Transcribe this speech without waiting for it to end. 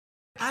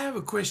I have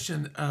a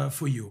question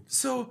for you.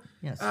 So,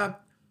 Yes.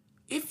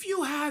 if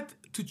you had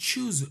to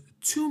choose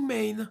two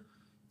main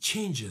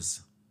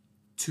changes,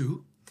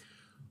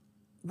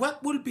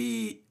 what would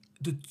be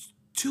the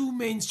two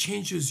main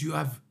changes you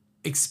have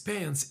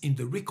experienced in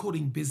the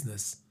recording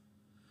business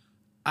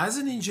as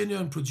an engineer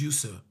and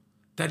producer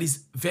that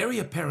is very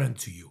apparent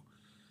to you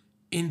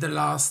in the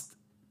last,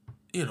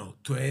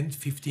 20,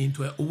 15,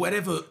 12,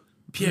 whatever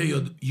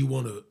period you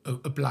want to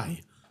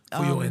apply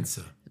for your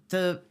answer?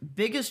 The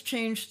biggest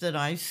change that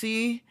I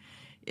see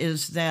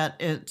is that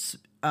it's,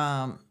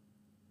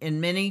 in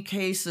many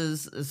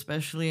cases,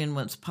 especially in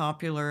what's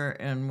popular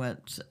and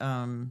what's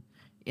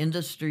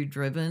industry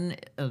driven,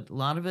 a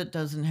lot of it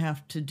doesn't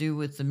have to do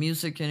with the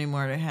music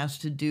anymore. It has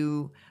to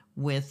do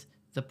with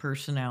the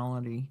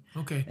personality.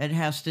 Okay. It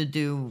has to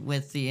do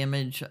with the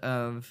image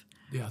of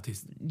The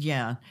artist.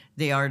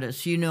 the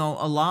artist. You know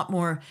a lot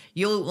more.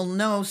 You will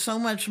know so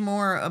much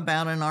more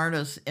about an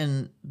artist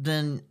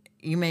than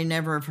you may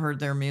never have heard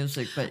their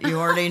music, but you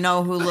already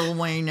know who Lil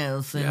Wayne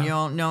is, and Yeah. you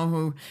don't know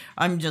who.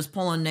 I'm just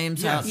pulling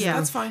names out. Yeah,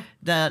 that's fine.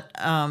 That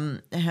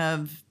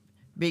have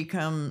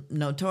become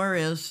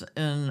notorious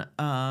and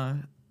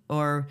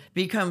or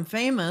become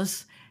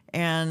famous,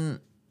 and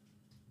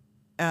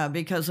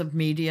because of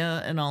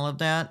media and all of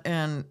that,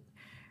 and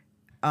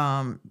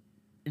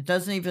it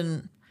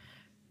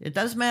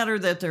doesn't matter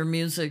that their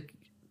music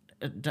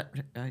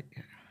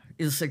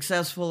is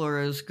successful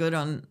or is good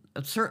on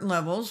certain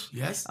levels.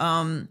 Yes.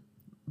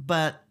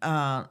 But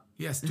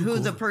yes. who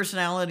the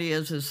personality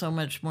is so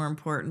much more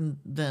important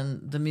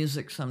than the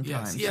music Yes.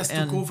 sometimes. He has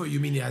took over. You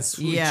mean he has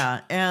switched?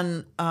 Yeah,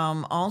 and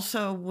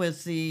also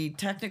with the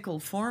technical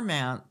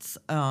formats,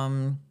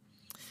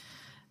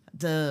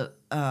 the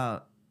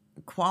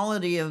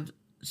quality of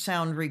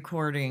sound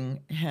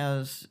recording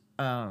has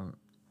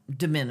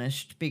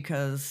diminished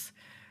because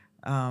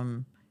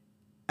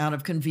out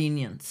of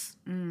convenience.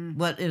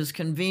 What is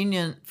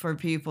convenient for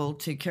people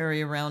to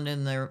carry around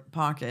in their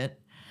pocket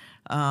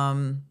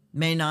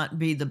may not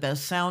be the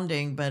best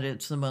sounding, but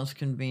it's the most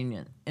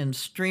convenient. In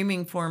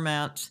streaming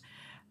formats,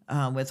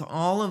 with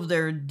all of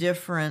their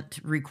different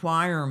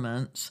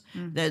requirements,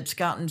 that's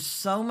gotten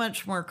so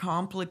much more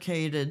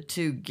complicated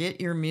to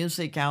get your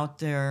music out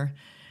there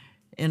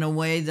in a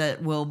way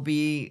that will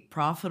be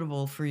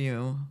profitable for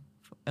you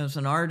as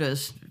an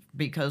artist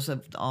because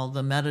of all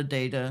the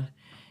metadata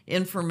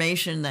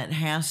information that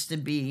has to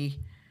be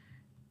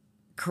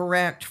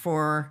correct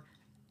for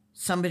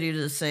somebody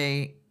to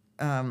say,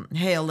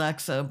 hey,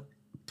 Alexa,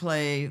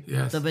 play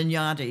Yes. the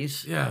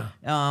Vignatis. Yeah.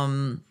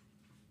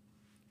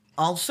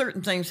 All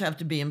certain things have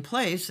to be in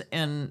place,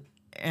 and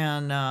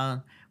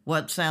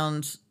what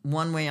sounds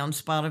one way on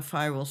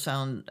Spotify will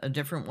sound a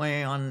different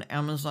way on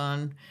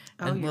Amazon,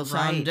 and you're will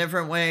sound a right.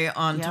 different way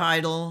on Yep.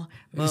 Tidal.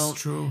 It's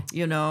true.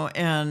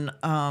 And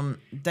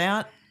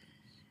that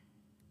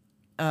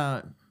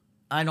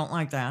I don't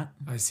like that.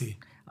 I see.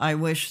 I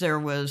wish there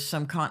was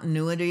some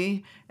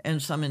continuity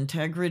and some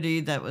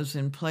integrity that was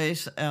in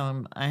place.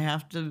 I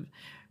have to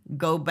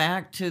go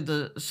back to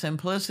the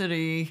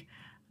simplicity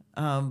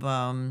of,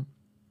 a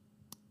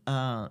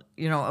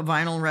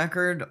vinyl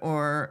record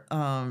or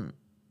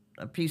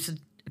a piece of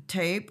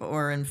tape,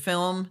 or in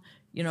film,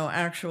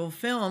 actual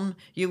film.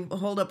 You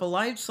hold up a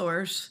light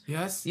source,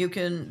 Yes. you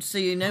can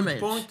see an Good image.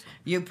 point.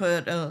 You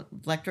put an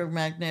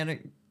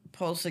electromagnetic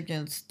pulse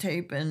against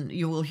tape and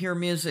you will hear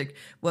music.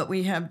 What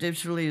we have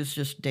digitally is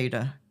just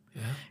data.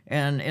 Yeah.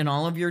 And in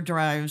all of your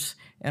drives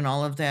and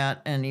all of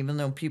that, and even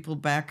though people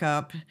back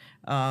up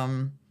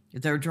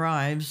their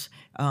drives,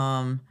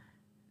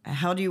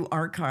 how do you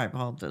archive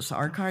all this?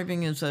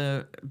 Archiving is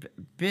a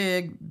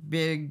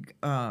big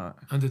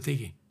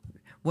Undertaking.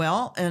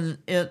 well, and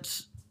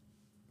it's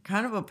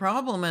kind of a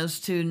problem as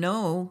to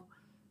know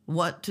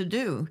what to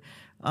do.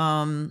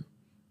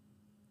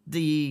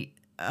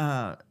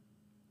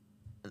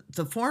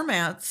 The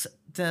formats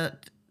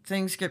that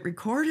things get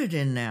recorded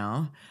in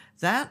now,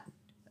 that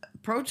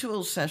Pro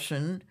Tools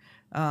session,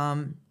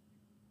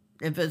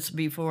 if it's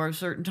before a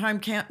certain time,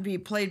 can't be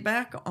played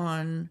back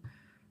on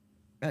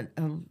a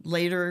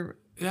later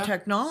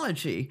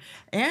technology.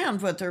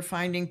 And what they're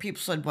finding,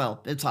 people said,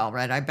 well, it's all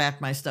right. I back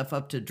my stuff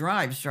up to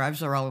drives.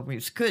 Drives are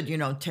always good.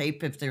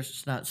 Tape, if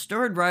there's not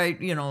stored right,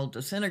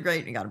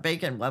 disintegrate, you got to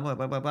bake it, blah, blah,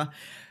 blah, blah, blah.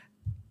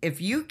 If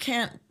you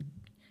can't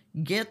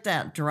get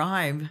that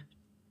drive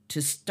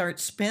to start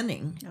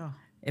spinning,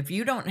 if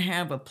you don't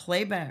have a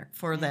playback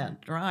for that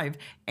drive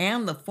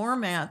and the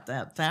format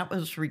that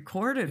was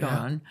recorded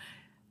on,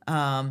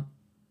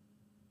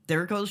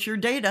 there goes your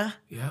data.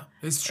 Yeah,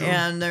 it's true.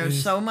 And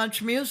there's so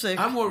much music.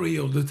 I'm worried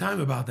all the time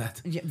about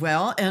that.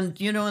 Well, and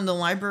in the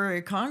Library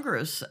of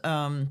Congress,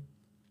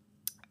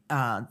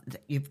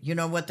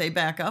 what they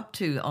back up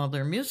to, all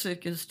their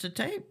music is to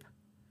tape.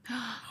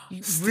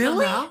 Still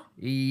now?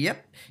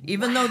 Yep.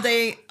 Even though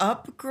they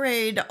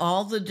upgrade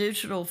all the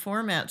digital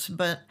formats,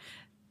 but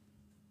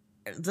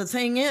the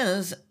thing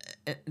is,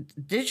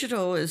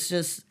 digital is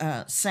just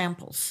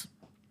samples.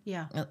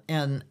 Yeah.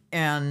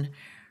 And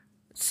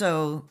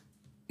so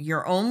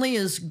you're only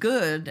as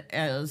good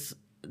as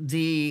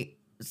the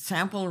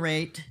sample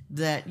rate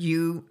that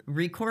you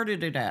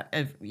recorded it at.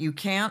 If you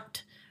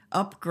can't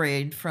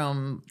upgrade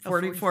from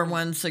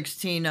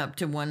 44.116 up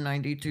to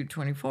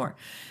 192.24,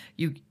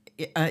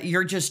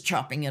 you're just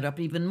chopping it up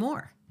even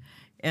more.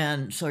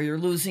 And so you're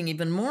losing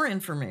even more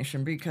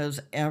information because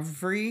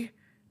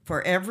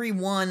for every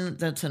one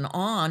that's an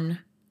on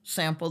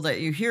sample that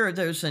you hear,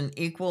 there's an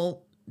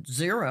equal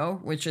 0,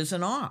 which is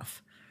an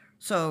off.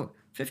 So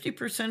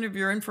 50% of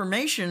your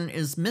information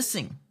is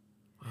missing.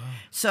 Wow.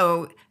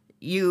 So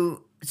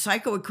you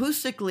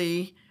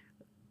psychoacoustically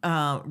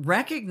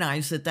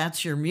recognize that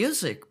that's your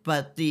music,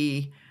 but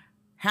the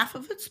half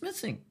of it's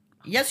missing.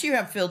 Yes, you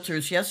have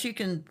filters. Yes, you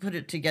can put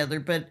it together,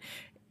 but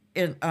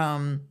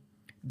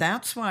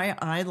that's why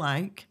I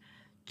like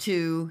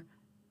to,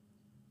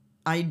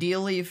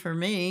 ideally for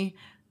me,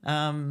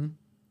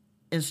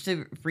 is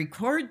to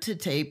record to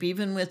tape,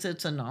 even with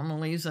its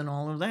anomalies and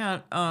all of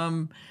that,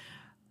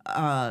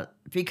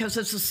 because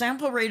it's a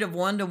sample rate of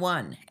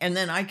 1-to-1, and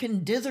then I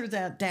can dither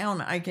that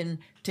down.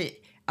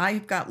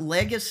 I've got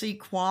legacy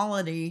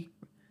quality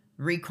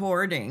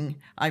recording.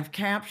 I've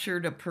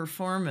captured a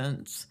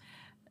performance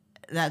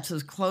that's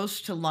as close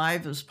to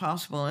live as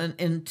possible, and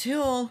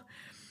until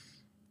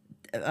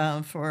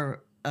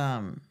for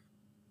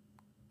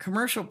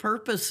commercial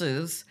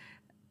purposes,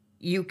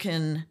 you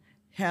can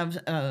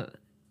have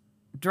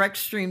direct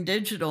stream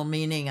digital,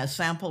 meaning a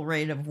sample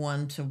rate of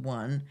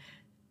 1-to-1.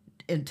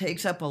 It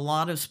takes up a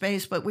lot of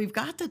space, but we've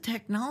got the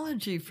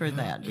technology for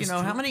that. You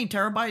know, how many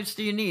terabytes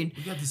do you need?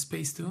 You got the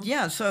space too?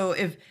 Yeah, so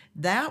if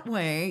that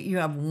way you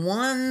have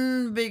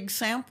one big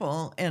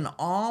sample and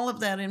all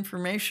of that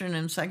information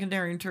and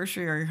secondary and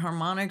tertiary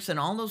harmonics and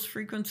all those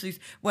frequencies,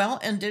 well,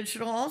 and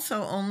digital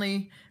also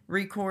only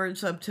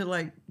records up to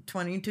like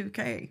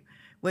 22K,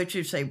 which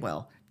you say,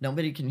 well,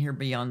 nobody can hear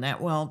beyond that.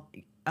 Well,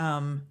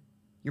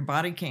 your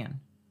body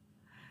can.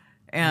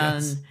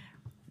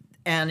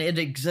 And it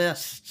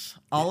exists.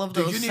 All of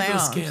those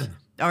sounds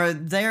are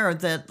there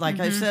that, like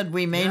I said,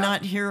 we may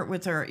not hear it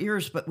with our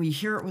ears, but we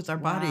hear it with our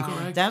body.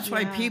 Correct. That's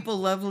why people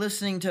love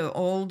listening to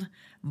old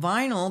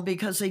vinyl,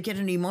 because they get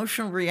an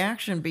emotional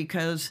reaction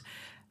because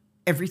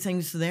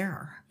everything's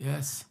there.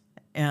 Yes.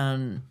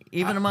 And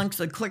even amongst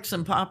the clicks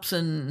and pops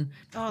and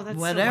that's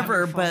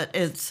whatever, so but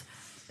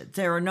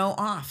there are no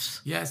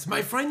offs. Yes.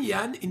 My friend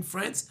Yann in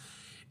France,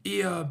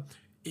 he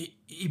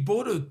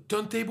bought a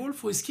turntable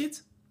for his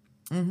kids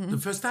the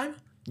first time.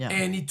 Yeah.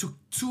 And he took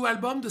 2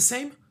 albums the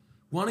same,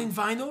 one in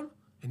vinyl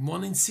and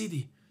one in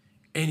CD.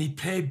 And he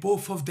played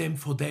both of them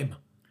for them.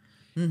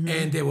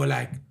 And they were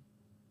like,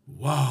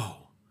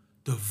 wow,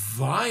 the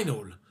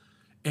vinyl.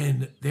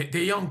 And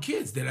they're young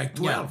kids. They're like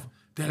 12.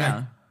 They're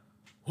like,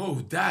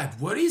 whoa, Dad,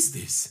 what is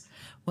this?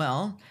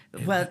 Well,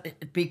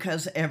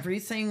 because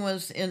everything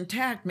was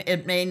intact.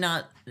 It may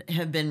not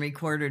have been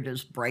recorded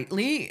as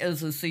brightly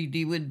as a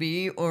CD would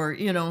be, or,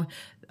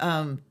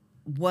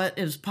 what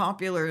is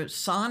popular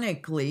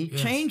sonically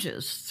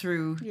changes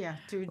through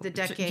the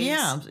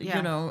decades.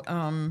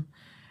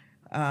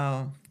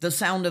 The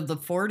sound of the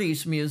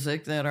 40s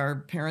music that our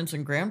parents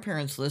and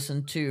grandparents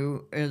listened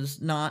to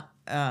is not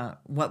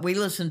what we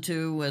listen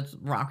to with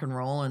rock and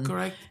roll and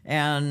Correct.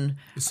 And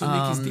the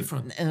sonic is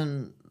different.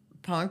 And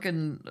punk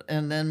and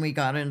then we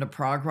got into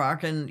prog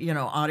rock and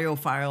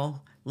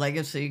audiophile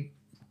legacy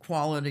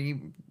quality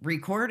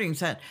recordings.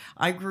 That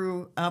I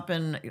grew up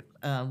and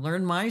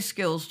learned my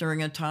skills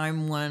during a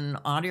time when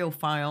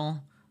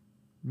audiophile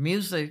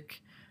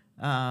music,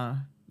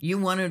 you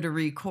wanted to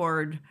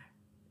record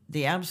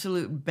the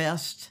absolute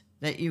best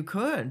that you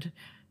could,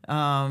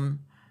 and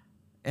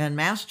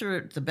master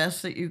it the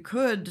best that you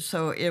could,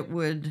 so it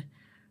would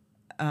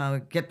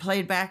get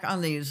played back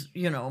on these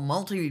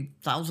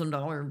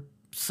multi-$1,000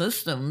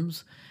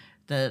 systems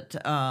that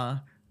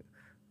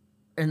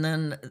and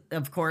then,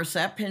 of course,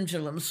 that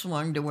pendulum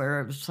swung to where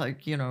it was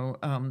like, you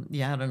had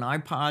an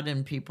iPod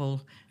and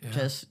people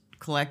just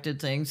collected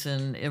things,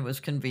 and it was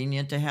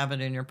convenient to have it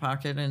in your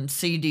pocket. And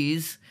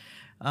CDs,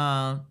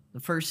 the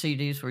first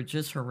CDs were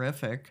just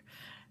horrific,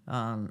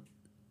 but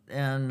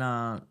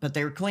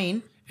they were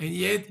clean. And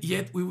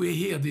yet we were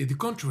here, the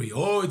country.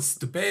 Oh, it's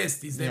the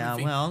best, it's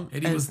everything. Well,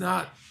 and it was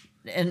not.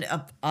 And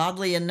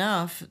oddly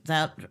enough,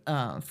 that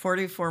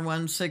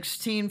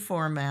 44.116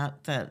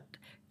 format that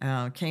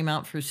came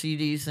out for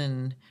CDs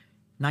in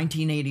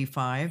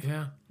 1985.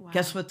 Yeah. Wow.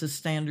 Guess what the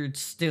standard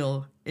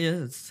still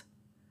is?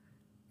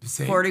 The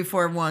same.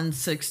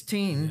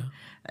 44.116.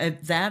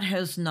 That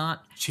has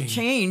not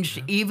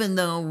changed, even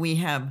though we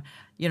have,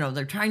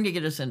 they're trying to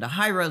get us into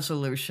high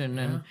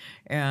resolution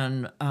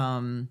and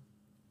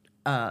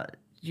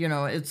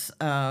it's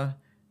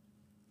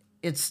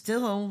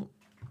still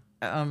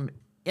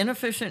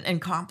inefficient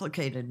and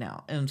complicated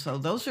now. And so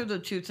those are the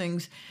two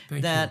things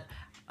that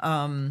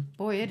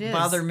boy, it is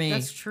bother me.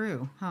 That's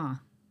true, huh?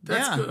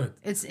 That's good.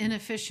 It's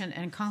inefficient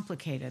and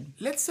complicated.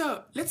 Let's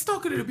talk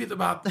a little bit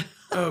about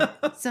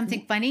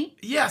something funny.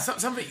 Yeah,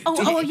 something.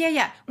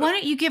 Yeah. Why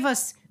don't you give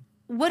us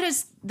what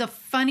is the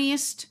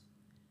funniest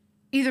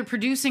either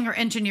producing or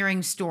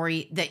engineering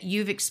story that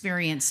you've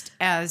experienced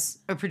as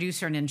a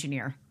producer and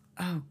engineer?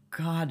 oh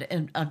God,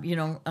 and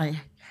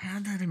I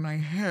had that in my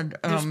head.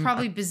 There's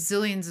probably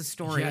bazillions of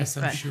stories. Yes,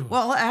 I'm but sure.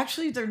 Well,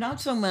 actually, they're not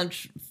so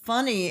much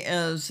funny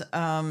as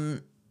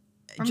just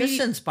maybe-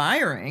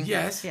 inspiring.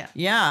 Yes. Yeah.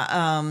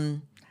 Yeah.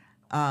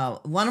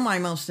 One of my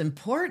most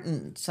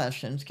important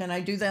sessions. Can I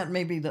do that?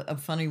 Maybe a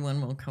funny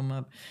one will come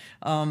up.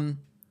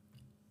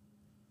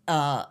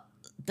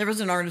 There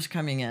was an artist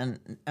coming in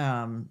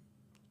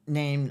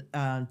named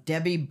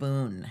Debbie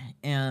Boone,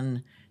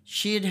 and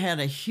she had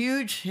a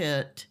huge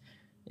hit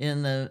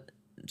in the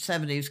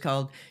 70s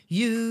called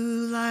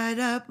 "You Light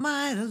Up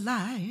My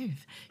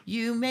Life,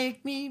 You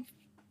Make Me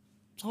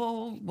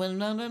Whole."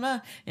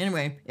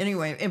 Anyway,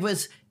 it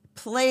was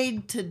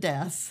played to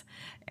death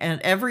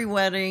at every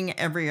wedding,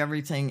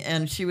 everything,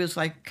 and she was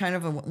like kind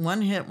of a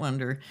one-hit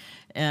wonder,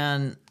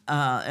 and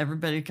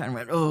everybody kind of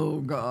went, "Oh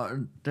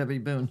God, Debbie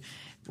Boone."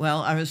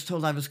 Well, I was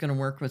told I was going to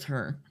work with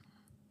her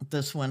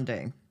this one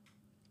day.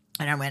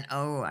 And I went,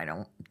 oh, I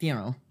don't,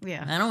 Yeah.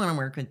 I don't want to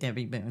work with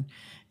Debbie Boone.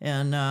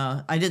 And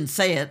I didn't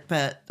say it,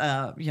 but,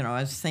 I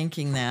was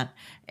thinking that.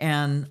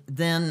 And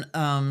then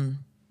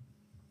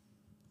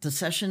the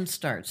session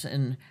starts,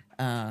 and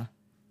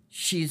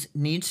she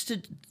needs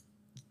to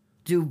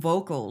do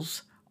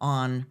vocals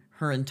on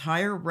her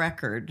entire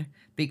record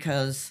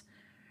because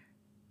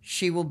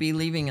she will be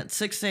leaving at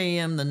 6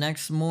 a.m. the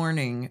next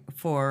morning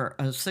for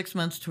a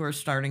 6-month tour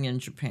starting in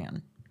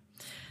Japan.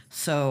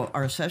 So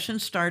our session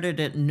started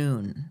at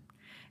noon,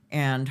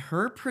 and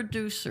her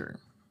producer,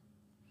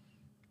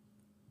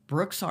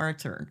 Brooks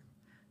Arthur,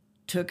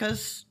 took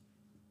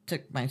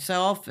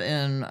myself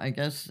and I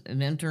guess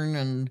an intern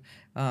and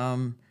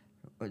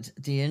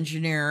the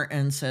engineer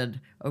and said,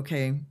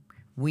 okay,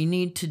 we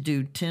need to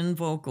do 10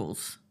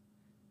 vocals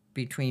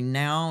between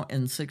now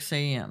and 6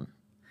 a.m.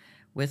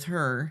 with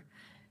her,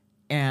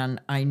 and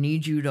I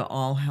need you to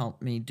all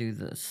help me do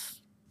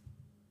this.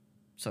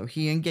 So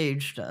he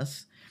engaged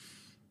us,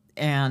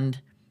 and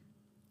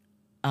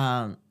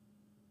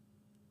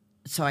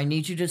so I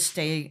need you to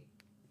stay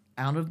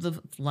out of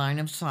the line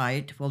of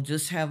sight. We'll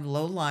just have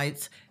low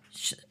lights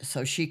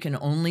so she can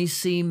only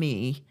see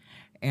me,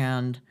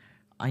 and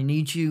I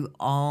need you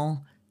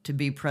all to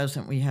be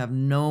present. We have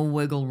no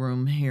wiggle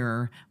room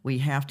here. We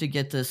have to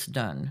get this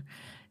done.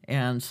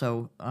 And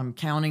so I'm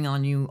counting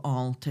on you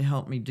all to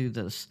help me do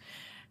this.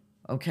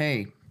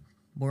 Okay,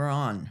 we're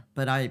on.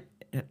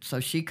 So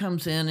she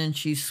comes in and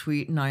she's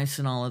sweet and nice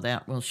and all of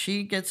that. Well,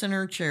 she gets in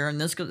her chair, and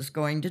this is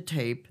going to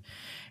tape.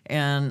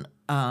 And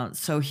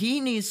so he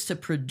needs to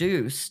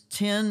produce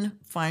 10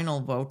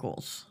 final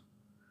vocals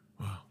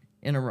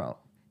in a row.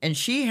 And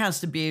she has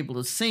to be able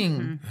to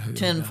sing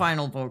 10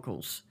 final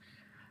vocals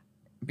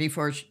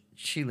before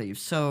she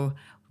leaves. So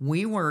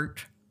we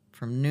worked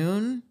from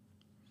noon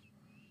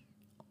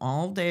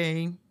all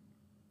day,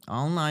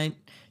 all night.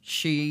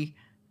 She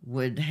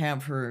would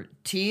have her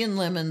tea and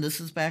lemon. This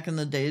is back in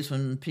the days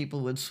when people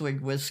would swig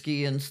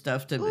whiskey and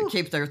stuff to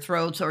keep their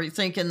throats, or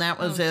thinking that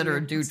was it, or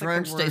do It's like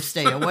drugs the to worst.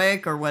 stay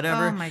awake or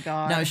whatever. Oh, my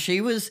God. No,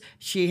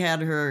 she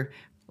had her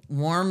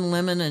warm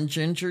lemon and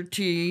ginger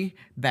tea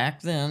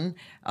back then.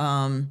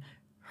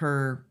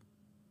 Her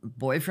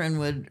boyfriend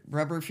would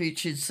rub her feet.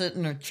 She'd sit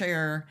in a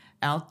chair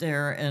out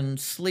there and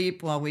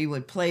sleep while we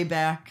would play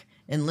back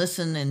and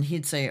listen, and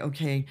he'd say,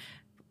 okay,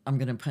 I'm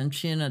going to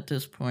punch in at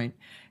this point.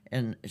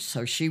 And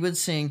so she would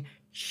sing.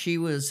 She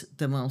was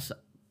the most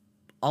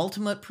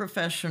ultimate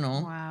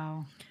professional.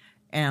 Wow.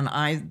 And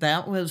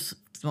that was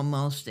the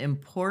most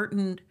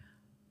important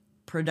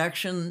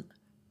production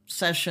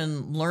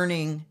session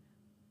learning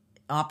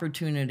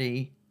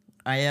opportunity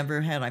I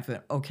ever had. I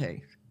thought,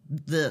 okay,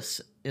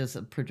 this is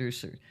a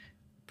producer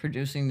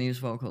producing these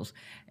vocals.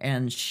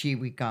 And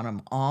we got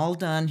them all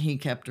done. He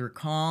kept her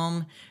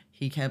calm.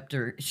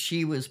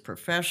 She was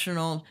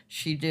professional.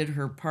 She did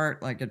her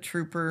part like a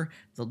trooper.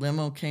 The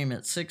limo came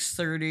at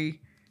 6:30.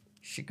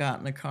 She got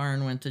in the car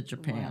and went to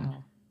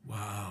Japan.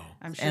 Wow.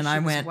 I'm sure And she I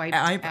was went, wiped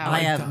I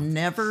out. have out.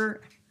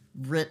 never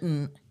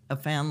written a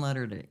fan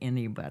letter to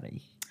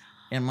anybody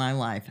in my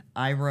life.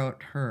 I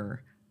wrote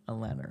her a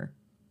letter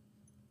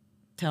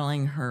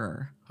telling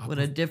her what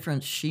a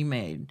difference she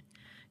made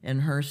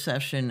in her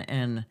session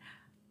and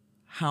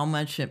how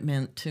much it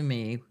meant to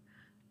me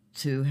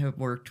to have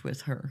worked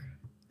with her.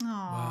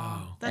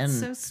 Aw, that's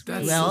And- so sweet.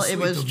 That's Well, so it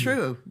sweet was of you.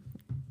 true.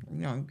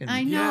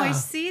 I know, I Yeah.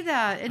 see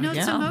that. And no,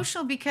 it's Yeah.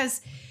 emotional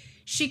because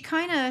she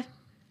kind of,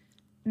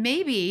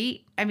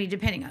 maybe, I mean,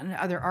 depending on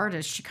other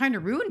artists, she kind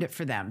of ruined it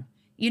for them.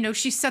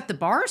 She set the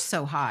bar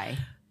so high.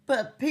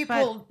 But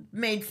people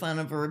made fun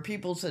of her.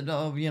 People said,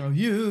 oh,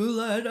 you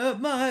light up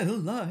my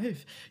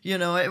life.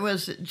 It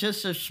was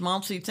just a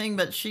schmaltzy thing,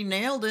 but she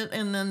nailed it.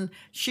 And then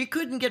she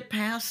couldn't get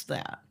past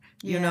that.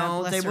 Yeah,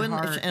 bless her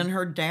heart. And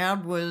her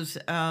dad was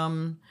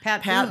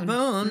Pat Boone,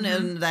 Boone.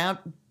 and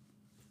that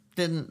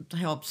didn't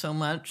help so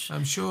much.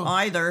 I'm sure.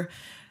 Either.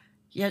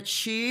 Yet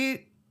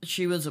she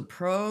was a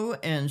pro,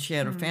 and she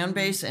had a fan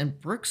base, and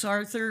Brooks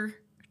Arthur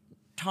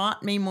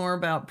taught me more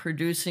about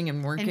producing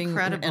and working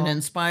Incredible. and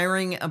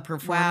inspiring a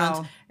performance.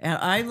 Wow. And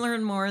I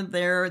learned more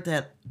there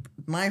that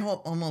my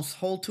almost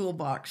whole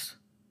toolbox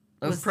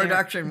The was there.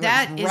 production was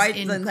That is right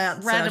in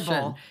that session.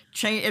 incredible.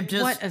 It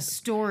just, What a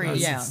story.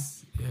 Yeah.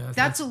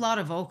 That's a lot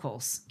of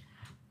vocals.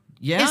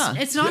 yeah.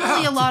 It's not Yeah.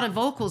 only a lot of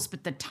vocals,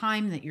 but the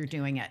time that you're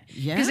doing it.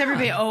 Because Yeah.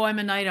 everybody, I'm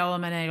a night owl,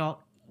 I'm a night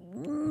owl.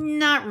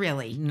 Not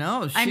really.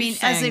 No, I she mean,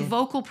 as a sang-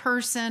 vocal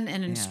person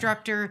and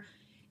instructor,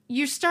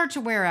 you start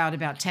to wear out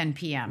about 10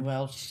 p.m.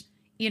 Well,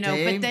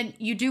 but then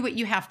you do what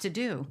you have to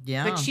do.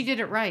 Yeah. But she did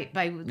it right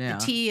by Yeah.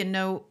 the tea and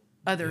no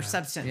other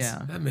substance.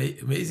 yeah.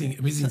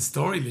 Amazing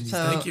story, Lenise.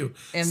 Thank you.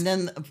 And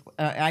then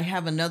I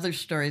have another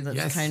story that's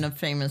Yes. kind of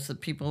famous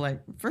that people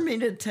like for me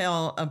to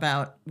tell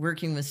about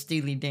working with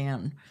Steely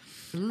Dan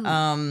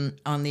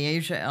on the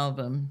Asia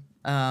album.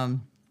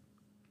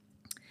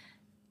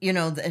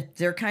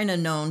 They're kind of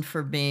known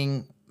for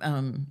being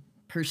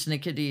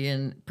persnickety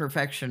and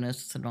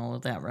perfectionists and all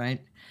of that,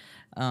 right?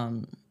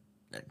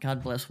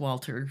 God bless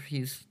Walter.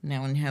 He's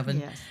now in heaven.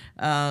 Yes.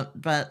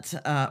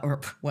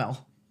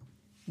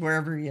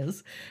 Wherever he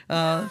is.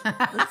 I'm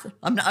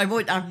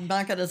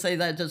not going to say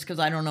that just because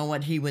I don't know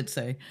what he would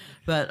say.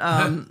 But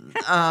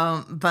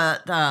I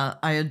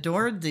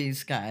adored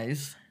these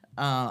guys.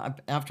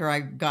 After I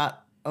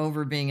got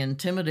over being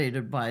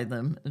intimidated by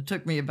them, it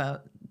took me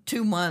about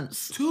 2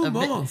 months. 2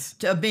 months?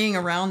 Of being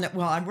around that.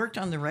 Well, I worked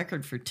on the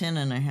record for 10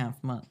 and a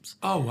half months.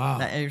 Oh, wow.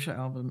 The Asia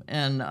album.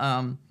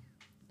 And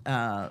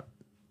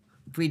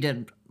we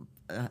did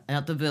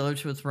At the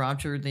Village with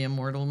Roger the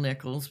Immortal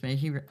Nichols. May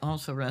he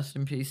also rest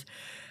in peace.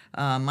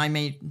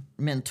 My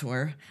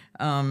mentor.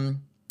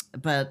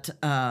 But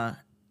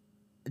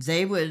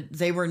they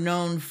were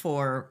known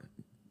for,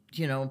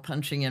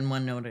 punching in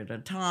one note at a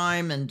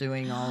time and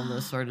doing all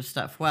this sort of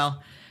stuff.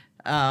 Well,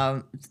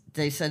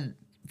 they said,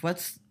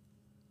 what's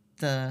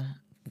the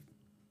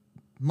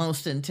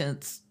most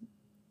intense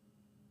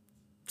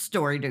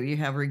story do you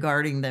have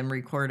regarding them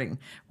recording?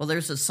 Well,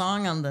 there's a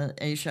song on the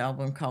Asia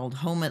album called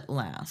Home at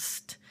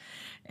Last.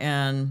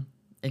 And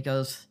it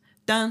goes,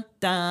 dun,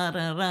 da,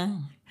 da, da.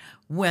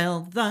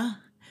 Well, the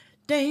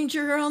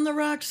danger on the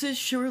rocks is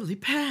surely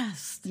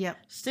past. Yep.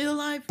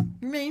 Still I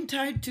remain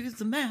tied to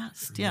the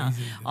mast. Yeah,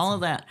 Amazing. all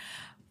of that.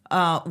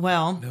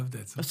 Love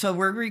that song. So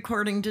we're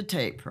recording to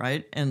tape,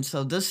 right? And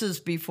so this is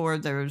before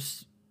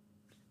there's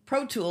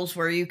Pro Tools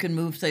where you can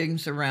move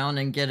things around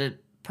and get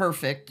it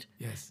perfect.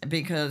 Yes.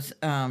 Because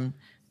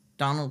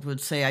Donald would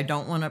say, I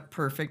don't want it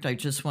perfect, I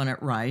just want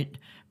it right.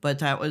 But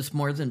that was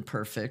more than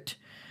perfect,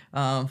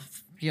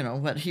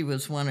 what he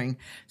was wanting.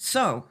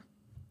 So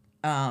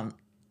I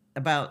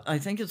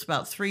think it's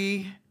about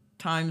 3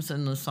 times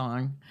in the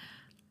song,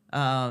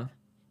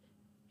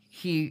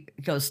 he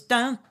goes,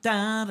 da,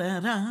 da, da,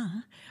 da,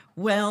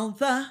 well,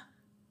 the,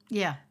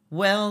 Yeah.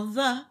 well,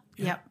 the,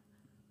 Yep.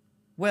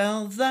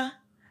 well, the,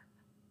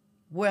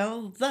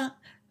 well, the.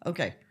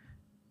 Okay.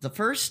 The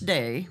first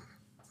day,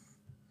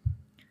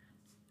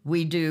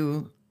 we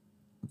do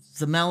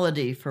the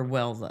melody for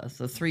well,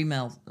 the 3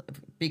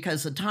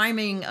 because the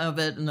timing of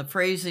it and the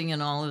phrasing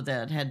and all of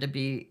that had to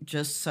be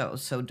just so.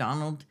 So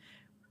Donald,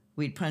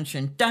 we'd punch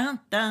in, da,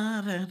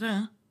 da, da,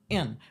 da,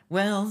 in,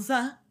 well,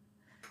 the.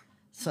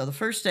 So the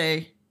first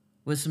day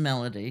was the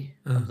melody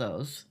of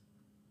those.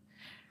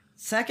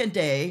 Second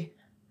day,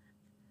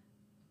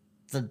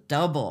 the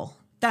double,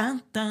 da,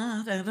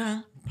 da, da,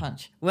 da,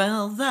 punch,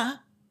 well, the.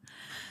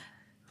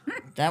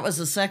 That was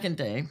the second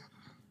day.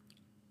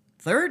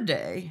 Third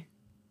day,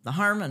 the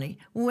harmony,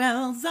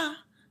 well, the,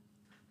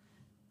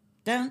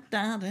 dun,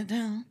 dun, dun,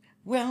 dun,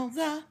 well,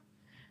 the.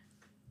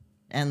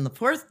 And the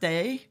fourth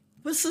day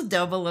was the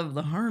double of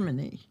the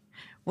harmony,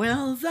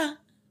 well, the,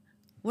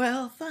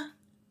 well, the,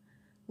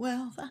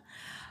 well, the.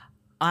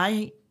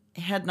 I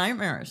had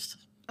nightmares.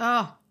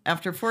 Oh,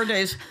 After 4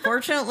 days,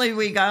 fortunately,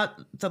 we got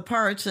the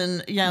parts,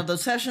 and the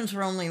sessions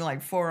were only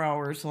like 4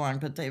 hours long,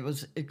 but it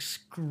was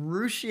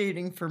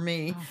excruciating for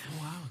me. Oh,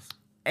 wow.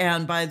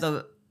 And by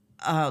the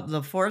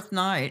fourth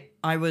night,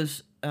 I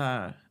was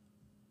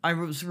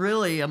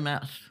really a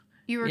mess.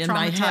 you were in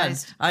my head.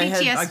 traumatized. I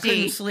PTSD.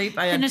 couldn't sleep.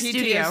 I had in a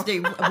studio.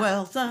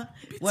 PTSD.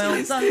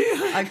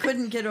 I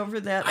couldn't get over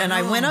that. And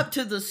I went up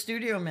to the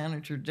studio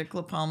manager, Dick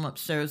LaPalme,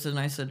 upstairs, and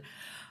I said,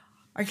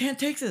 I can't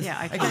take this. Yeah,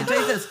 I can't can't.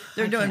 take this.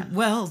 They're doing can't.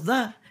 well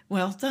the.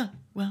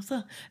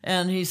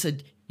 And he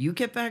said, you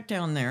get back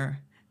down there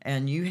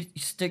and you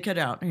stick it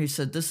out. And he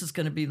said, this is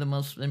going to be the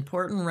most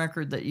important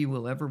record that you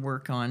will ever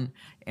work on.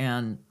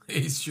 And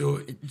It's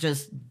sure.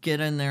 just get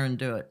in there and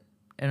do it.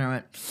 And I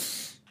went,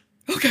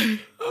 okay.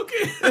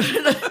 Okay.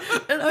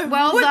 And I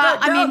Well, went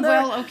back down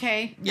there.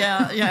 okay.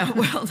 Yeah,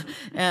 well,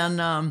 and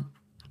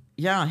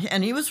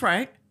and he was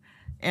right.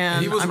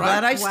 And He was I'm right?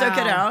 glad I stuck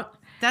it Wow. out.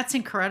 That's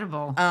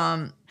incredible.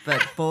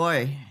 But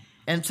boy,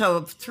 and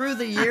so through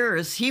the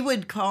years, he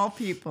would call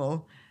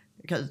people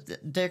because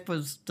Dick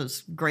was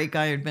this great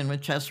guy who'd been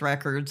with Chess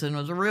Records and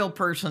was a real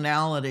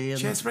personality. And,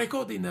 Chess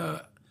record in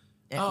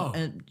Oh.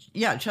 and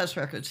yeah, Chess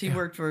Records. He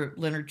worked for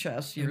Leonard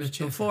Chess years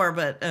Chess, before,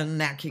 and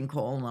Nat King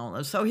Cole and all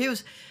this. So he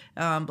was,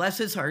 bless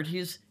his heart,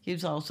 he's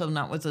also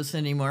not with us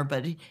anymore.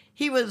 But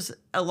he was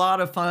a lot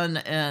of fun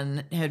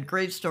and had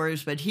great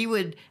stories. But he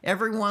would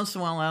every once in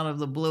a while, out of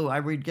the blue,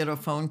 I would get a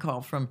phone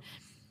call from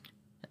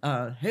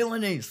 "Hey,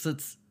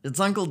 Lenise, it's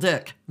Uncle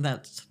Dick."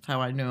 That's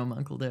how I knew him,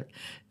 Uncle Dick.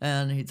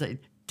 And he'd say,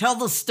 "Tell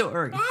the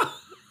story."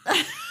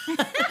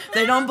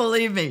 They don't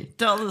believe me.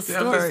 Tell the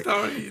story.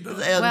 Tell the story. You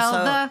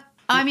know.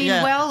 And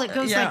it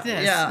goes like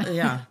this.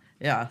 Yeah.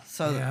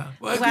 So, Yeah.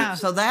 Well, Wow.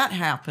 so that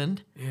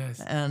happened. Yes.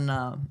 And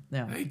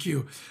yeah. Thank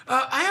you.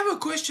 I have a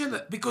question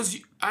because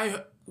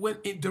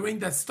during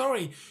that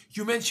story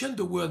you mentioned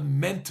the word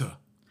mentor.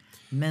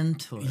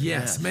 Mentor.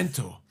 Yes,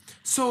 mentor.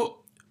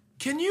 So,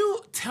 can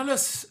you tell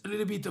us a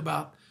little bit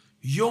about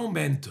your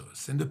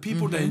mentors and the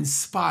people that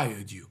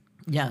inspired you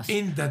Yes.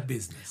 in that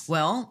business?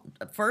 Well,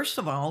 first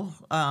of all,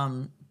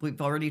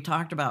 we've already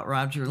talked about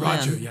Roger Lynn.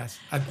 Roger, yes.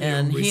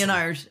 And he and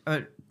I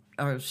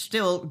are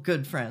still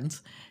good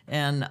friends.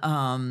 And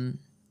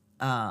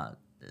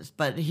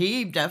but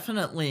he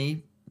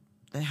definitely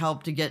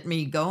helped to get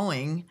me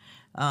going,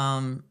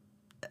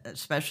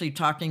 especially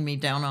talking me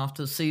down off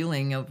the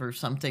ceiling over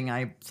something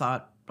I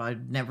thought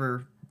I'd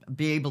never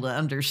be able to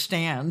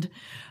understand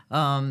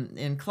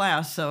in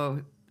class.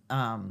 So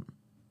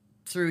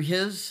through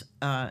his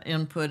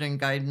input and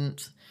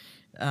guidance,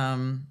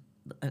 I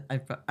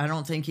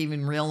don't think he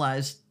even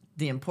realized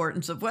the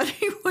importance of what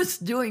he was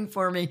doing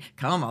for me.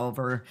 Come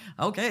over.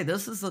 Okay,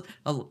 this is a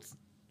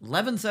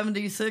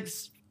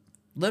 1176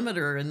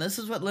 limiter, and this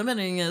is what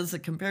limiting is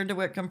compared to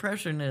what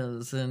compression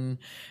is, and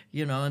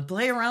and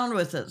play around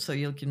with it so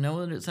you can know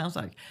what it sounds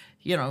like.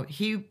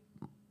 He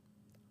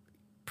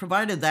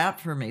provided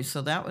that for me,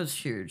 so that was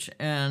huge.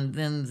 And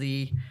then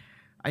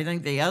I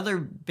think the other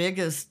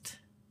biggest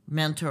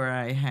mentor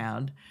I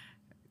had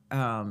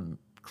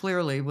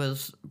clearly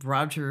was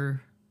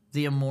Roger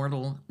the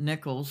Immortal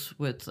Nichols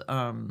with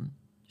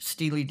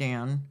Steely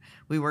Dan.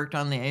 We worked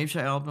on the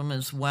Asia album,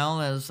 as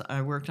well as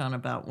I worked on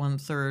about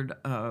 1/3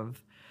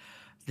 of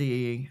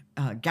the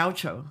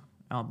Gaucho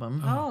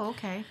album. Oh,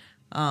 okay.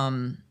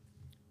 And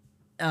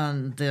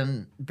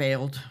then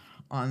bailed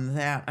on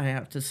that, I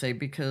have to say,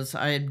 because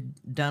I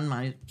had done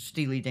my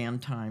Steely Dan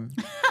time.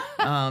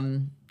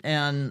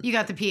 And You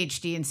got the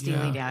PhD in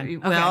Steely Dan. Okay.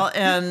 well,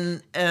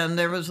 and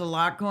there was a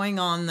lot going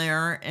on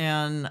there,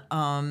 and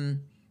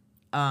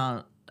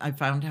I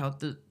found out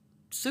that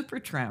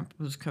Supertramp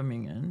was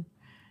coming in,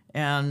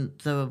 and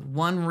the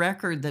one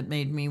record that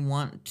made me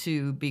want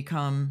to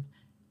become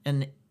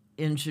an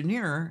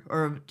engineer,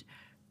 or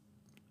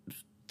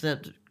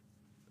that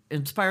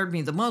inspired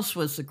me the most,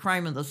 was the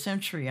Crime of the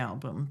Century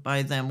album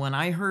by them. When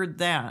I heard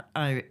that,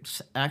 I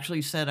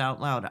actually said out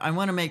loud, I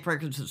want to make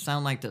records that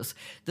sound like this.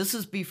 This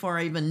is before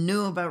I even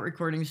knew about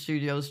recording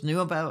studios, knew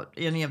about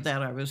any of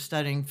that. I was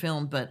studying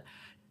film, but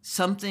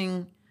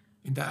something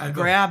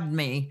grabbed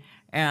me,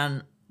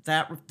 and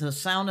the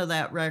sound of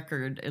that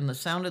record and the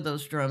sound of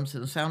those drums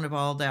and the sound of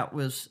all that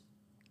was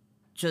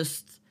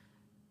just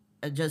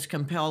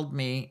compelled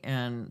me,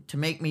 and to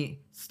make me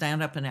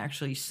stand up and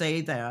actually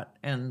say that.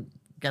 And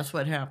guess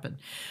what happened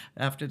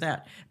after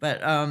that?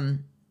 But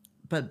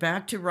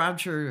back to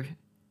Roger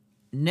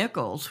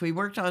Nichols, we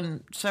worked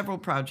on several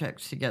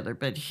projects together,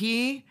 but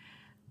he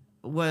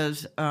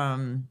was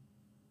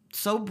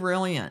so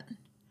brilliant,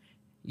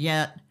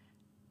 yet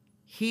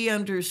he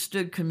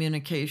understood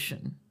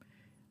communication.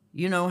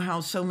 You know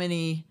how so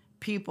many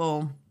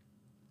people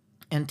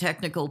and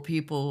technical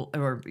people,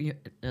 or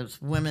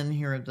as women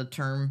hear the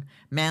term,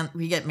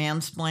 we get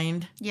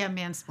mansplained. Yeah,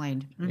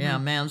 mansplained. Mm-hmm. Yeah,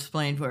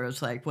 mansplained, where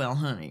it's like, well,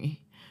 honey,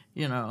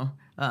 we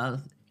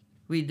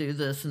do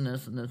this and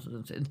this and this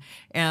and this.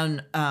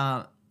 And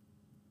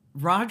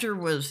Roger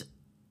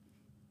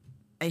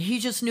he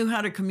just knew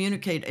how to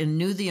communicate and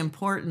knew the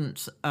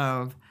importance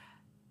of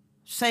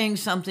saying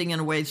something in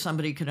a way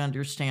somebody could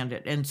understand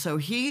it. And so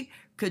he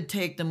could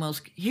take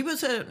he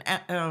was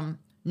a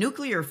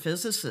nuclear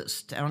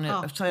physicist down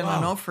at San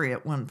Onofre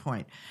at one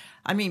point.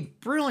 I mean,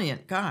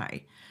 brilliant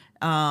guy.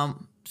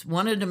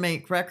 Wanted to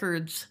make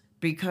records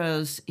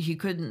because he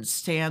couldn't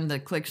stand the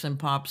clicks and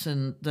pops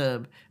and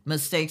the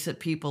mistakes that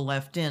people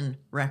left in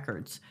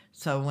records.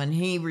 So when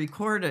he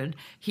recorded,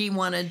 he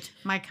wanted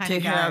to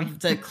have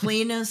the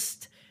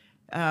cleanest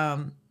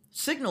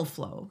signal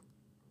flow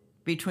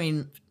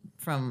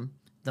from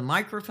the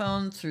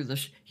microphone through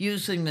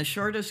using the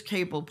shortest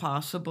cable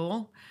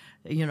possible.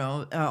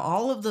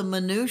 All of the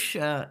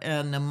minutia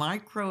and the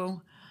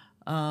micro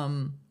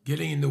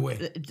getting in the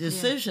way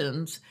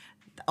decisions,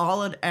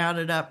 all it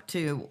added up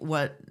to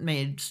what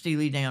made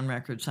Steely Dan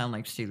records sound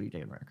like Steely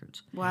Dan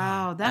records.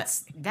 Wow,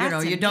 that's you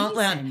amazing. don't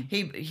let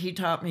he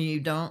taught me,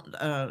 you don't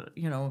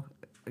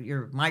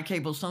your mic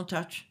cables don't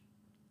touch.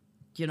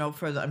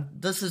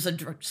 This is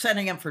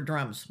setting up for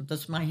drums. This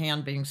is my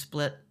hand being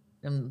split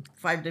in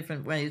 5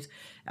 different ways.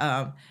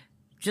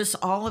 Just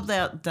all of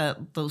that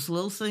those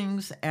little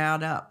things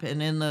add up.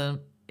 And in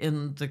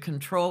the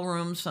control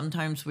room,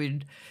 sometimes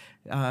we'd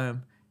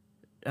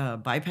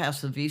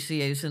bypass the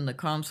VCAs in the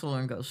console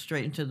and go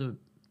straight into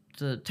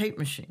the tape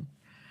machine,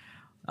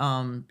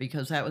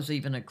 because that was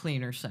even a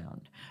cleaner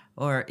sound.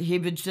 Or he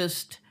would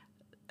just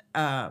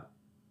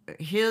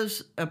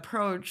his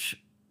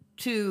approach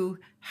to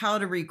how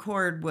to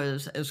record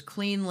was as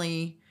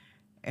cleanly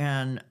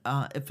and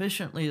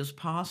efficiently as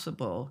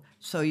possible.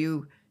 So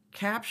you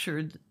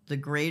captured the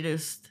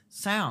greatest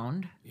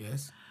sound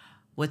Yes.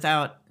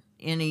 without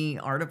any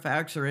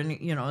artifacts or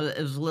any,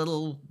 as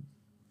little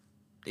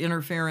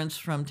interference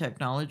from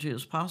technology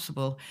as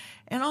possible.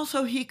 And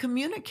also he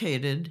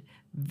communicated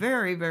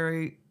very,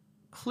 very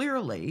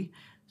clearly,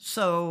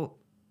 so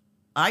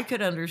I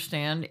could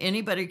understand,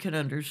 anybody could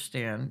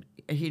understand.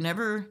 He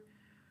never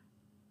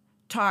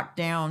talked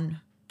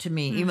down to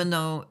me, even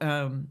though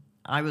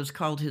I was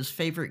called his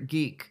favorite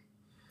geek.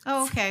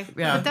 Oh, okay.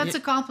 Yeah. But that's a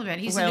compliment.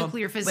 He's a Well,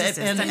 nuclear but- physicist.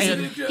 and- I mean,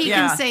 and- he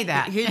yeah, can say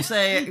that. He'd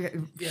say,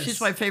 Yes. she's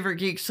my favorite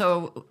geek.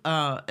 So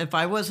if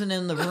I wasn't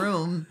in the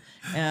room,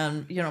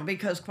 and,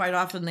 because quite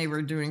often they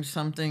were doing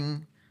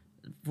something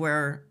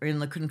where in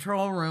the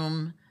control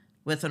room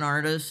with an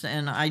artist,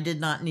 and I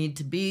did not need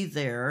to be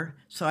there.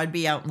 So I'd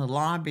be out in the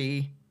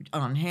lobby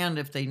on hand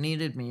if they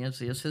needed me as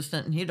the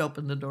assistant, and he'd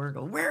open the door and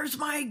go, "Where's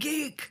my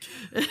geek?"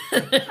 Oh,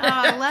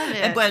 I love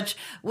it.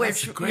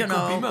 Which a great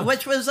compliment.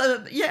 which was kind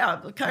of a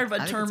I think term it's a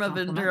of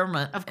compliment.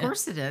 endearment. Of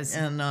course it is.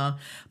 And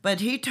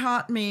but he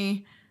taught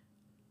me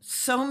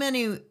so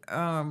many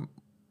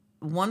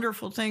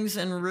wonderful things,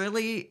 and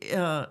really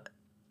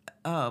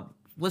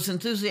was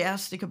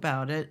enthusiastic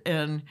about it,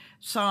 and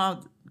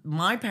saw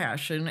my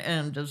passion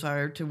and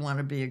desire to want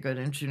to be a good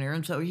engineer.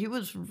 And so he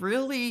was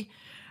really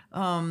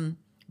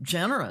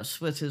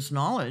generous with his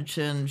knowledge,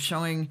 and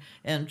showing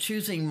and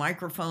choosing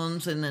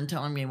microphones, and then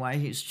telling me why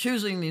he's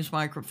choosing these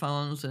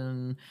microphones,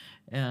 and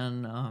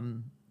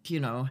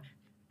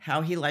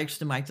how he likes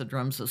to mic the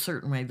drums a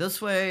certain way,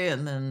 this way,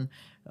 and then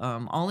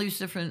all these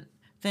different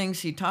things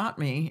he taught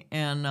me,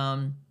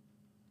 and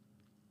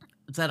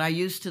that I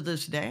use to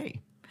this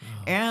day.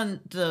 And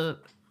the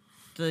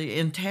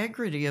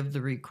integrity of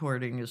the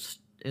recording is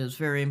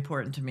very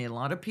important to me. A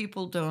lot of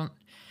people don't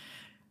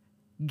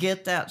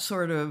get that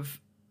sort of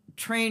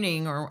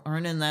training, or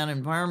aren't in that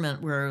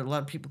environment where a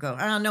lot of people go,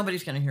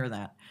 nobody's going to hear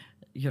that.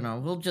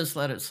 We'll just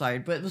let it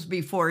slide. But it was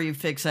before you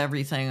fix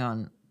everything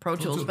on Pro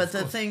Tools. But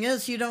the thing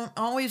is, you don't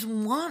always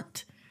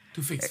want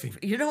To fix things.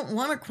 you don't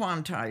want to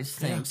quantize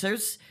things.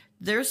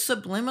 There's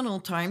subliminal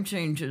time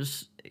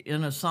changes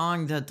in a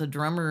song that the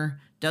drummer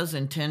does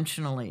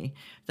intentionally,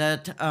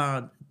 that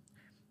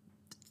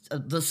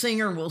the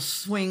singer will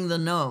swing the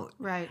note.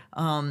 Right.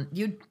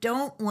 You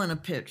don't want to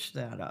pitch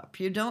that up.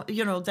 You don't,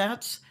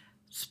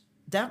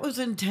 that was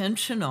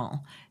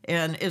intentional.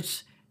 And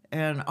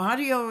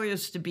audio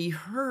is to be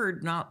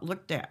heard, not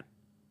looked at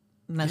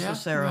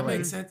necessarily. Yeah, that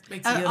makes sense.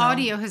 Makes Uh, sense.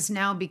 audio has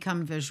now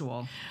become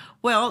visual.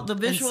 Well, the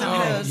visual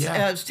sound.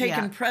 has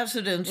taken Yeah.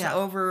 precedence Yeah.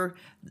 over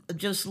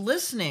just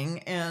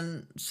listening.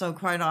 And so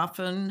quite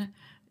often,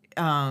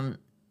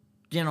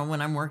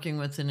 when I'm working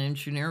with an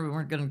engineer, we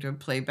weren't going to do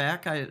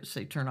playback. I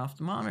say, turn off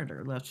the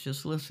monitor. Let's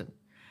just listen.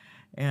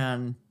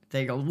 And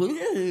they go,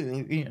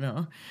 they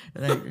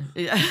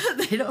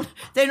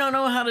don't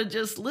know how to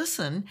just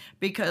listen,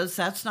 because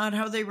that's not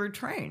how they were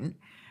trained.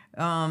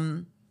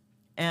 And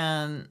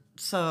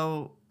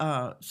so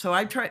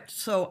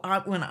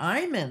when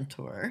I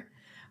mentor,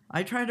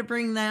 I try to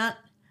bring that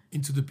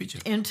Into the picture.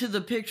 into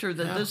the picture,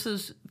 that this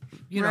is,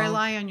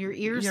 Rely on your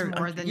ears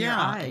more than your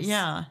eyes.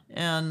 Yeah.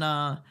 And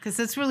Because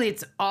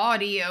it's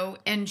audio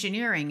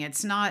engineering.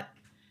 It's not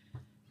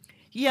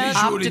yeah,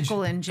 Visual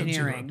optical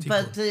engineering.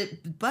 optical.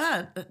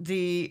 but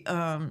the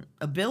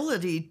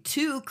ability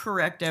to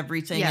correct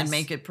everything Yes. and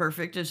make it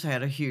perfect has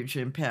had a huge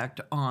impact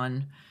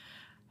on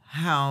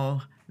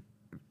how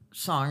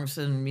songs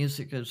and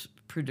music is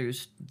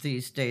produced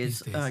these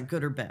days.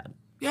 Good or bad.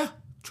 Yeah,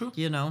 true.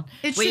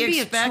 It We should be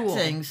a expect tool.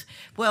 things.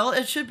 Well,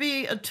 it should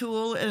be a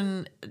tool,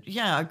 and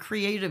a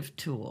creative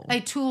tool. A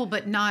tool,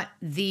 but not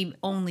the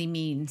only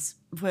means.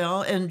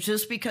 Well, and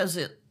just because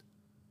it,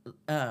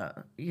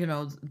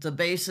 the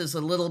bass is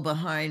a little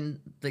behind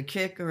the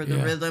kick or the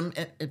Yeah. rhythm,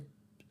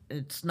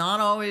 it's not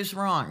always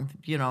wrong.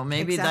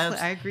 Maybe Exactly.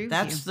 I agree with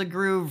that's you. the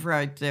groove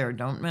right there.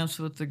 Don't mess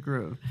with the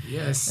groove.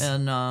 Yes.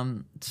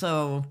 And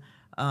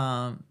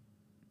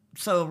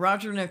so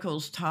Roger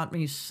Nichols taught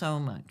me so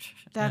much.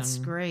 That's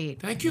And great.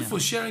 Thank you for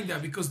sharing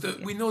that, because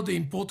we know the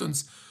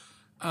importance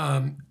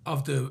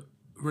of the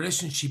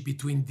relationship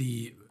between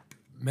the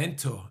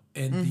mentor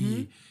and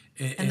the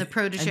And the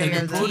protege. And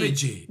the or the-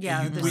 protege.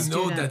 Yeah, the we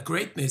know student. that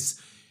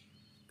greatness,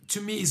 to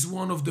me, is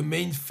one of the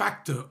main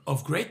factor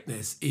of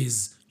greatness.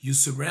 Is you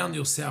surround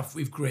yourself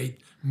with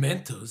great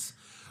mentors,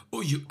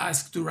 or you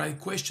ask the right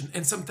question,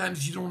 and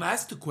sometimes you don't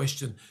ask the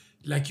question.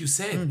 Like you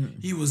said,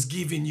 he was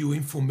giving you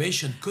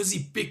information because he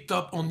picked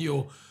up on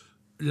your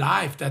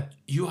life that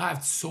you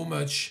have so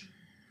much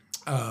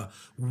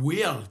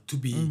will to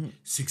be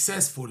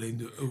successful,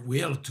 and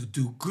will to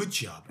do good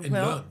job and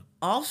learn.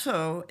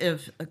 Also,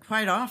 if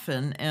quite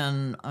often,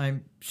 and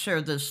I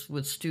share this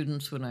with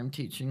students when I'm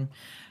teaching,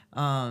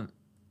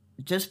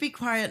 just be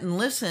quiet and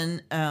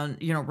listen.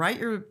 Write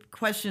your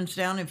questions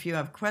down if you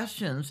have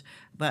questions.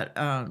 But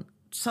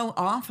so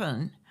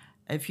often,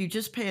 if you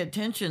just pay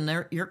attention,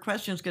 your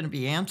question is going to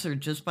be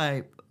answered just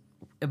by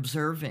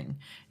observing.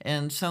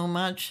 And so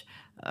much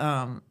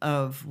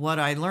of what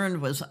I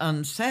learned was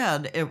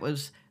unsaid. It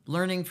was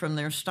learning from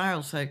their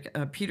styles, like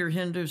Peter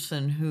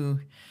Henderson, who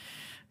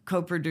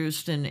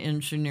co-produced and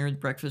engineered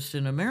Breakfast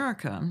in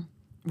America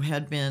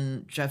had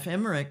been Jeff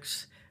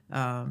Emmerich's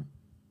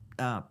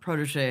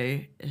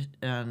protege,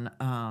 and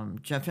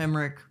Jeff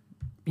Emmerich,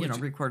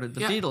 recorded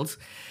the Beatles,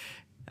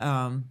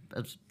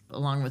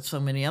 along with so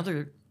many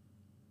other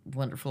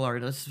wonderful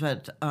artists.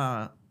 But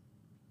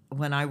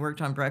when I worked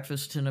on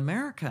Breakfast in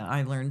America,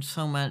 I learned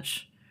so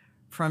much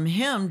from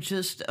him,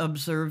 just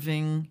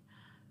observing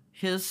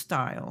his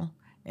style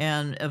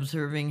and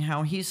observing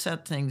how he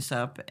set things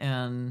up,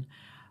 and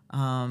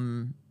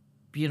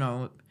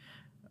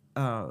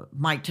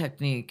mic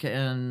technique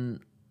and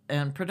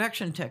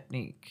production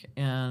technique.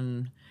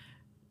 And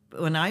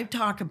when I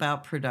talk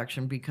about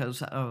production,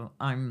 because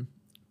I'm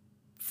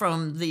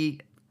from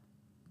the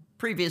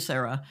previous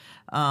era,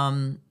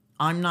 I'm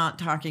not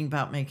talking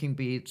about making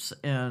beats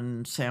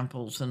and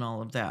samples and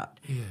all of that,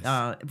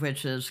 Yes.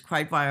 which is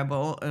quite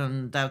viable,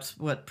 and that's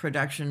what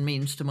production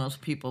means to most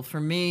people. For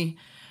me,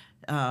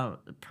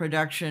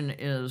 production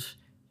is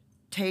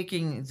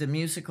taking the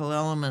musical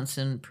elements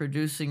and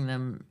producing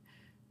them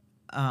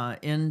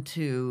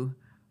into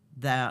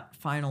that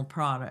final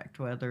product,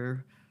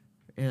 whether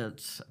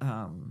it's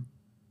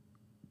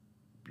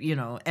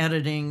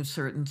editing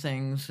certain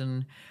things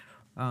and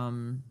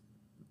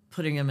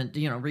putting them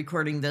in,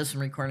 recording this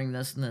and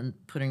then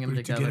putting them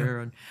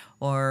together.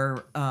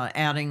 Or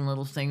adding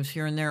little things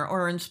here and there,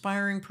 or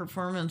inspiring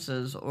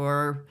performances,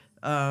 or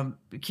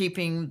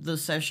keeping the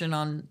session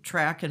on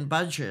track and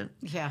budget.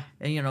 Yeah.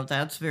 And,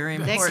 that's very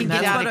That important. can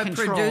get That's out what of a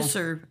control.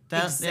 producer,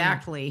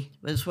 Exactly.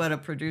 is what a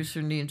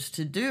producer needs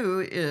to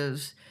do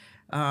is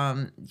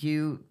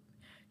you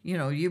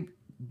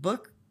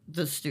book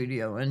the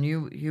studio and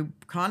you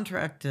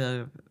contract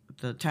the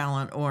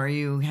talent, or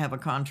you have a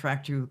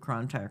contractor who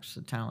contacts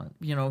the talent,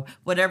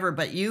 whatever,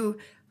 but you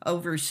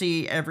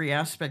oversee every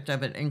aspect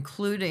of it,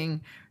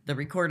 including the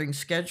recording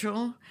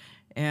schedule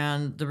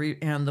and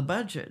the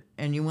budget.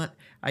 And you want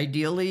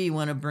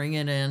to bring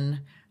it in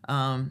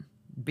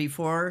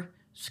before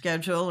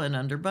schedule and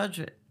under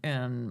budget,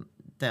 and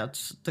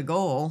that's the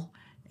goal.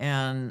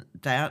 And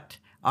that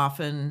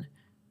often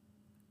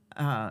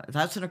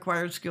that's an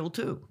acquired skill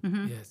too.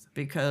 Yes.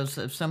 Because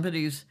if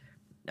somebody's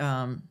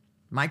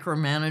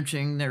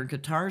micromanaging their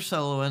guitar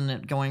solo and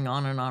it going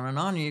on and on and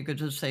on, you could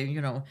just say,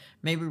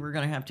 maybe we're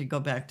going to have to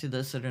go back to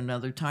this at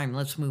another time.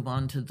 Let's move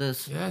on to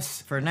this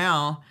Yes. for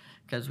now,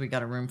 because we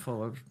got a room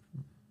full of,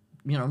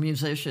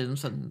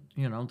 musicians, and,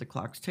 the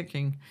clock's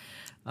ticking,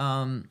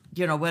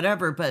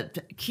 whatever. But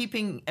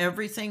keeping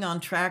everything on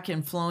track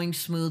and flowing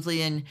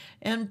smoothly,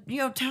 and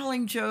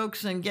telling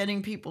jokes and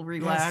getting people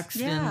relaxed,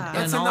 Yeah. and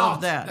That's all an art.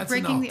 of that. That's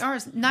Breaking an the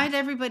art. R's. Not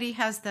everybody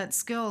has that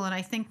skill, and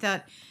I think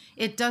that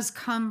it does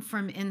come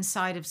from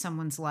inside of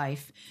someone's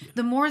life.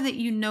 The more that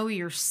you know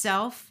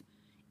yourself,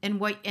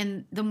 and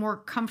the more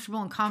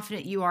comfortable and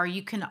confident you are,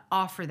 you can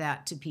offer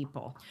that to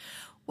people.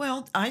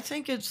 Well, I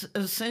think it's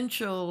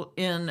essential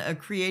in a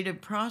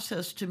creative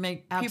process to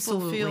make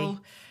Absolutely. people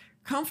feel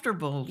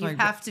comfortable. You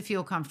have to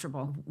feel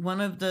comfortable. One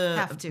of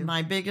Have to.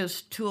 my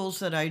biggest tools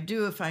that I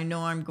do if I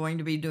know I'm going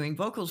to be doing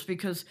vocals,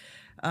 because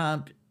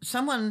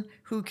someone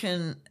who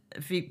can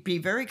be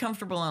very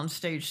comfortable on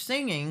stage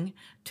singing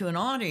to an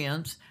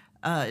audience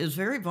is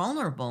very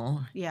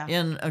vulnerable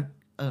in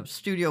a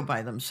studio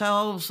by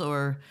themselves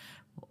or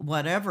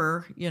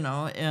whatever,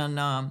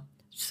 and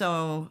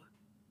so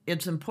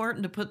it's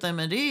important to put them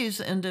at ease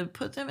and to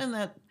put them in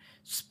that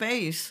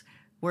space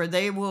where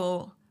they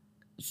will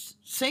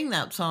sing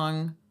that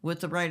song with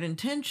the right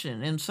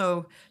intention. And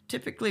so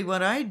typically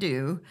what I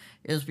do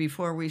is,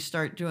 before we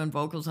start doing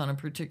vocals on a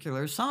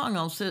particular song,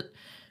 I'll sit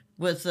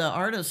with the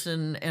artist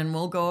and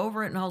we'll go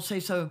over it, and I'll say,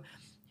 so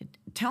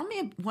tell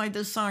me why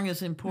this song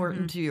is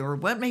important to you, or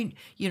what made,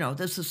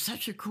 this is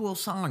such a cool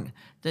song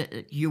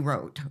that you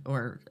wrote,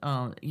 or,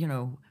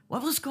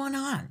 what was going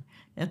on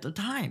at the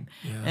time.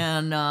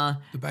 Yeah.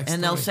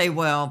 And they'll say,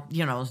 well,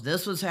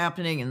 this was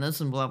happening and this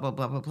and blah, blah,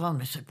 blah, blah, blah.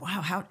 And I said,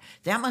 wow, how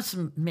that must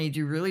have made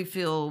you really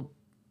feel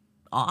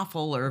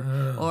awful,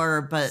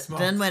 but smart.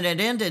 then when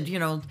it ended,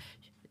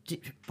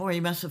 boy,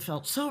 you must have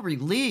felt so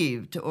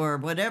relieved or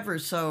whatever.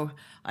 So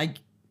I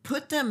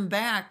put them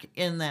back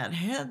in that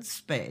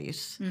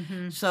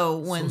headspace. So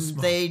when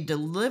they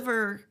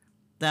deliver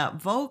that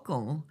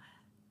vocal,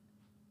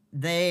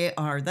 they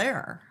are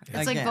there. It's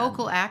like again.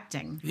 vocal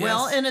acting. Yes.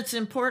 Well, and it's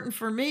important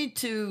for me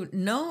to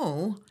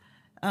know,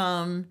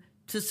 to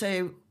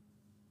say,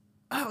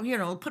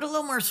 oh, put a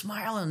little more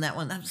smile in that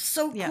one. That's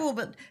so cool.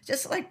 But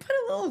just put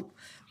a little,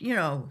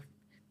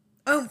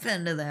 oomph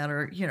into that,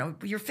 or,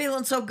 you're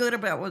feeling so good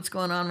about what's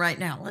going on right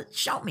now. Let's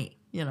show me,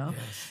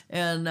 Yes.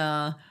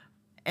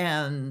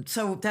 And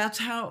so that's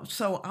how,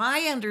 so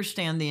I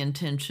understand the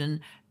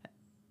intention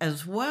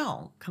as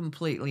well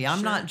completely.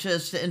 I'm not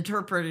just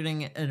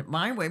interpreting it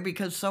my way,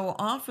 because so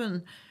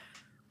often,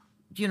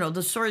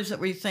 the stories that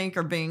we think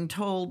are being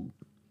told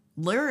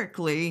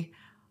lyrically,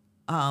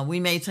 we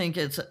may think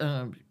it's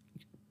a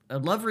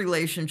love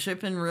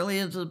relationship, and really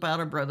it's about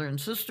a brother and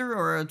sister,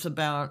 or it's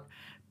about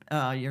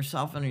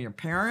yourself and your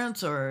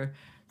parents, or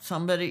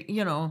somebody,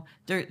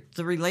 the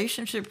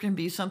relationship can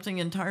be something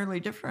entirely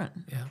different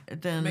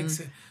Makes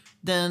sense.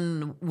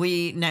 than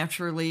we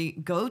naturally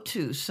go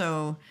to.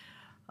 So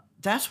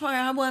that's why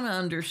I want to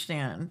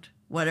understand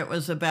what it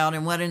was about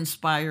and what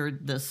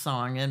inspired this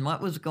song and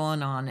what was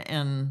going on.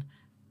 And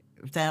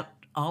that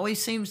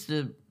always seems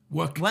to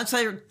Work. Once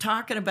they're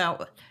talking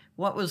about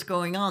what was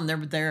going on, they're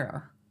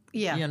there.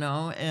 Yeah.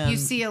 And you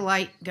see a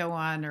light go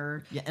on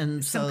or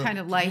and some so, kind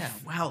of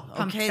life. Wow.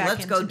 pumped Okay, back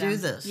let's go into do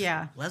them. this.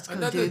 Yeah. Let's go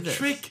Another do this.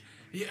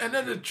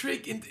 another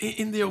trick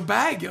in your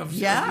bag of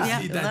Yeah,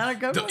 is that a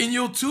good one? in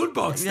your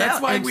toolbox. Yeah,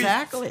 That's why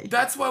exactly.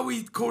 that's why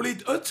we call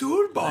it a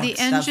toolbox. The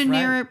That's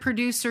engineer, right.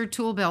 producer,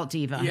 tool belt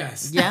diva.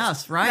 yes.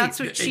 Yes, right. That's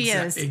what she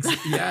is.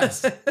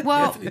 Yes.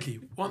 Well- definitely.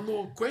 One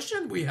more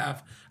question we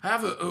have. I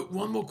have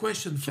one more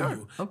question for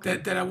you. Okay.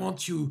 That I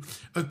want you.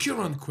 A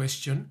current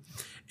question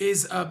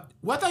is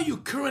what are you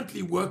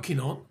currently working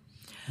on?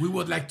 We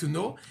would like to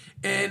know.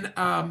 And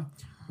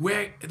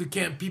where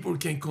people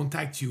can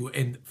contact you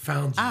and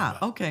find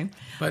you. Okay.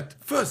 But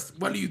first,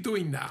 what are you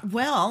doing now?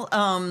 Well,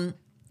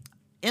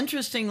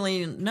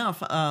 interestingly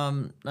enough,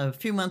 a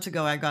few months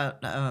ago, I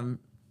got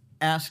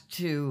asked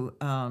to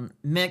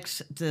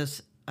mix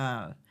this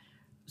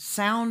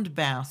sound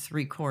bath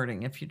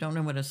recording. If you don't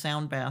know what a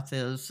sound bath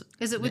is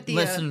it with the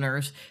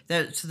listeners?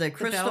 That's the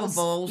crystal bells?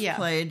 bowls Yeah.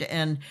 played,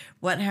 and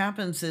what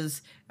happens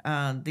is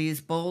these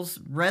bowls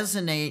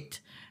resonate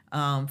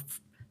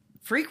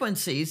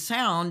frequencies,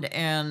 sound,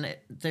 and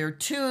they're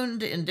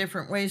tuned in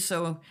different ways.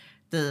 So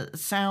the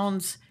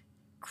sounds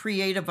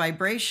create a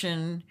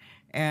vibration,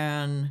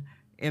 and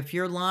if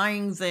you're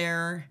lying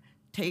there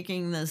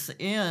taking this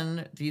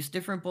in, these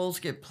different bowls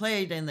get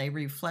played and they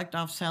reflect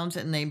off sounds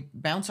and they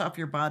bounce off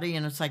your body,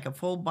 and it's like a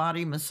full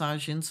body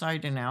massage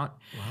inside and out.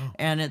 Wow.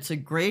 And it's a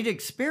great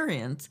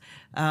experience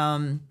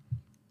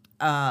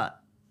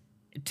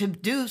to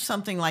do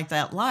something like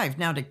that live.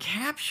 Now, to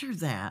capture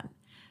that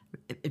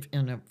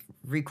in a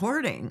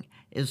recording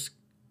is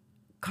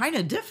kind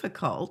of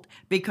difficult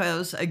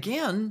because,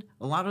 again,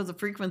 a lot of the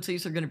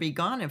frequencies are going to be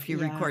gone if you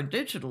Yeah. record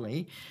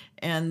digitally.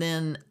 And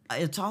then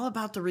it's all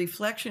about the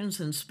reflections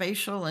and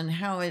spatial and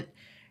how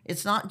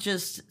it's not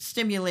just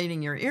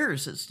stimulating your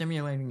ears, it's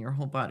stimulating your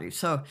whole body.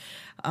 So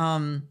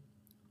I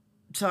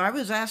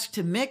was asked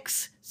to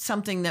mix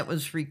something that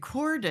was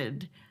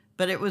recorded,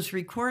 but it was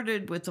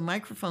recorded with the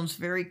microphones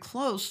very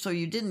close, so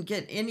you didn't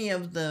get any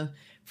of the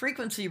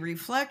frequency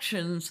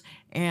reflections,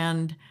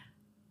 and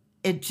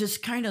it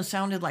just kind of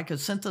sounded like a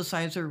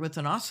synthesizer with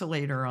an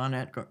oscillator on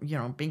it,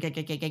 bing,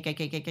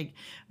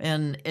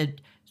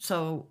 and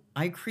so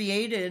I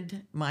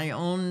created my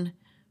own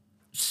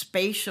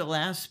spatial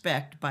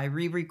aspect by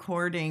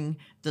re-recording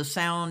the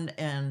sound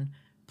and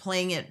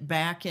playing it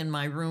back in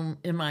my room.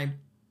 In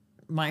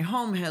my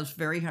home has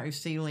very high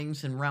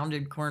ceilings and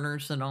rounded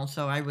corners, and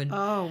also I would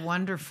Oh,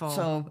 wonderful.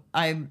 so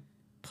I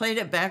played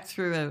it back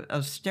through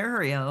a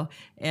stereo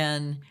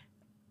and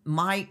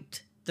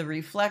mic'd the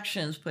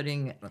reflections,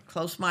 putting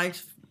close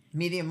mics,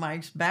 medium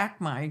mics, back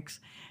mics,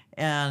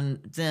 and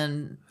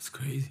then That's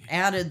crazy.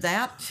 added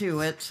that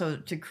to it so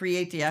to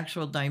create the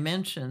actual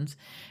dimensions.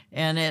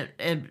 And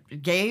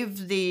it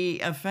gave the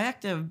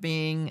effect of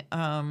being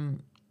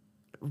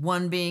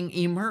one being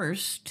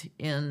immersed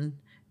in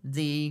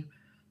the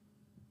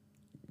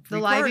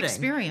live recording.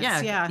 experience.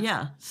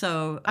 Yeah.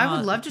 So I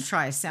would love to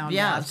try a sound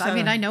bath. I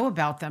mean, I know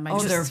about them.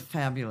 they're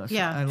fabulous.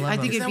 Yeah, I love I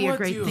think them. it'd be a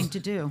great thing to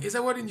do. Is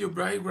that what in your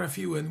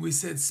biography when we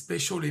said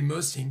spatial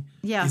immersing?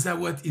 Yeah. Is that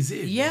what is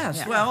it? Yes.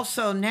 Yeah. Well,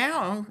 so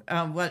now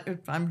what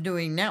I'm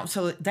doing now,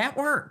 so that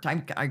worked. I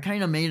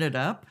kind of made it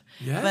up,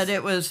 Yes. but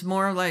it was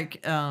more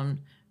like a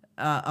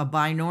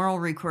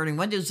binaural recording.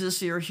 What is this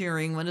ear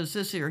hearing? What is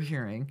this ear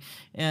hearing?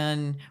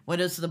 And what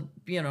is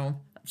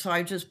so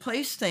I just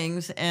placed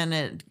things, and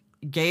it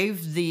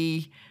gave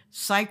the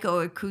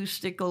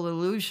psychoacoustical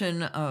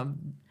illusion of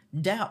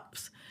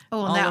depth. Oh,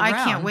 well, all now I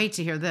around. can't wait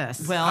to hear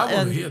this. Well, I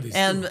wanna hear this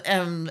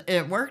and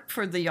it worked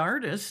for the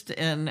artist,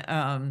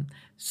 and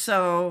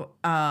so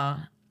I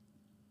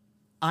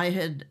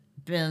had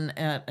been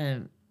at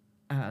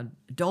a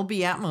Dolby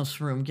Atmos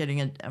room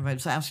I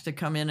was asked to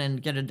come in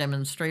and get a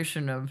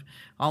demonstration of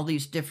all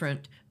these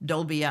different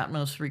Dolby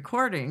Atmos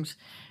recordings,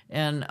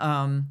 and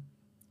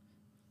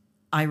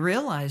I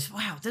realized,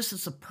 wow, this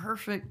is a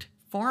perfect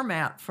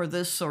format for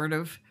this sort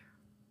of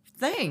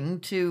thing,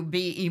 to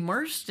be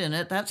immersed in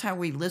it. That's how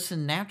we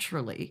listen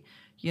naturally.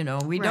 We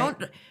Right.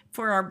 don't,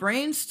 for our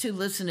brains to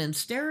listen in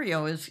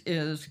stereo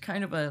is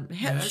kind of a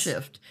head Yes.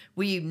 shift.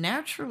 We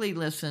naturally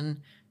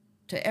listen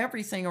to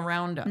everything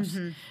around us.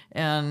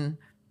 And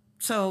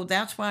so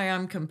that's why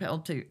I'm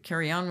compelled to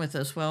carry on with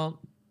this. Well,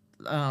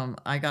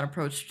 I got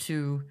approached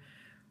to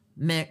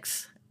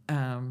mix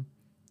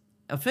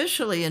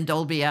officially in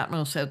Dolby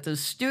Atmos at the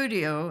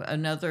studio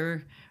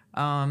another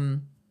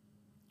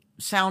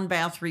sound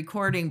bath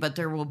recording, but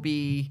there will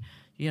be,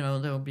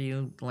 there'll be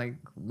like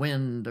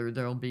wind, or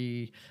there'll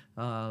be,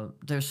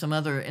 there's some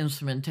other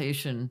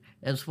instrumentation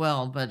as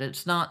well, but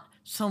it's not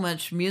so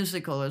much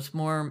musical. It's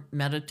more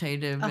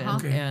meditative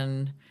Okay.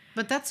 and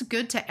But that's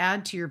good to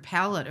add to your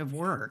palette of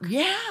work.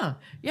 yeah.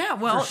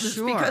 Well, For it's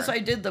because sure. I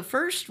did the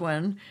first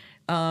one,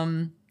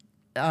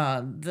 then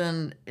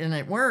and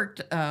it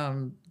worked.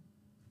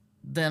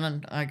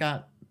 Then I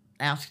got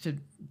asked to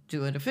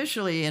do it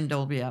officially in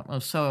Dolby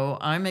Atmos, so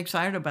I'm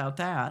excited about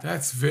that.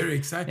 That's very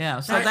exciting. Yeah,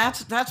 so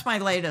that's my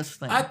latest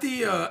thing. At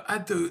the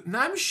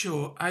NAMM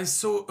show, I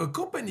saw a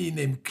company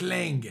named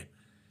Klang,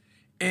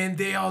 and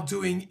they are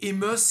doing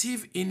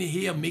immersive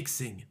in-ear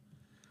mixing.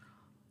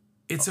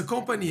 It's a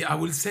company. I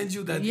will send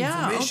you that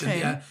Yeah, information. okay.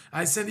 Yeah,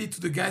 I sent it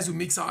to the guys who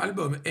mix our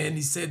album, and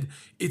he said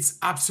it's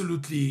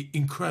absolutely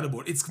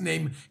incredible. It's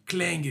named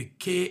Klang,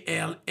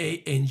 Klang,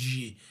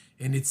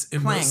 and it's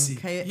immersive.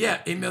 K- Yeah,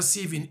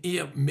 immersive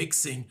in-ear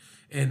mixing,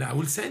 and I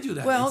will send you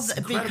that. Well, It's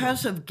incredible.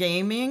 because of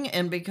gaming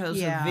and because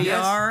Yeah. of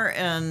VR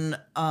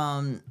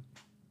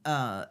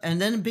and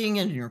then being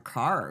in your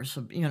car,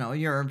 so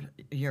you're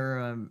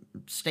a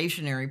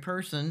stationary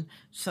person,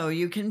 so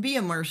you can be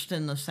immersed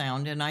in the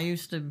sound. And I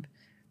used to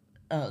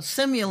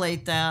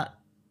simulate that.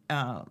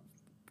 I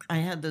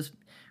had this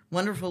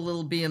wonderful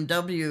little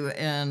BMW,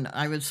 and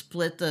I would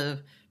split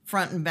the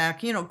front and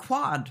back.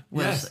 Quad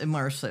was Yes.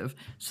 immersive,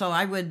 so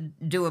I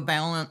would do a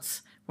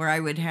balance where I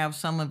would have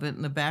some of it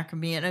in the back of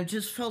me, and it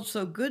just felt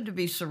so good to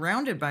be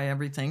surrounded by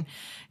everything.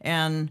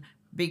 And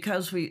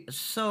because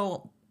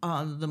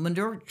the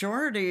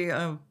majority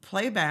of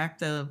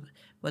playback,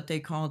 what they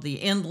call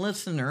the end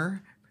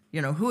listener,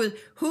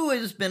 who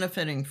is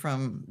benefiting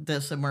from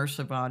this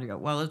immersive audio?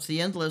 Well, it's the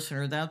end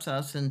listener, that's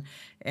us,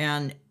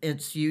 and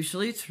it's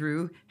usually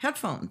through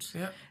headphones.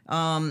 Yeah.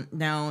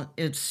 Now,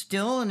 it's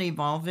still an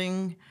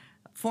evolving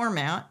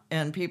format,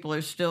 and people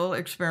are still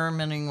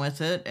experimenting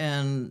with it,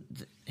 and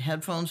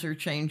headphones are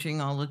changing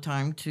all the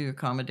time to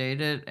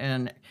accommodate it,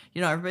 and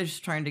everybody's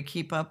trying to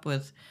keep up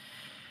with.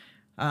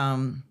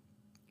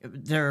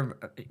 They're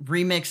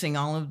remixing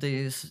all of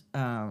these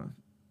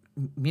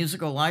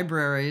musical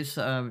libraries.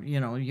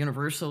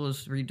 Universal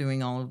is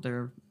redoing all of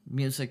their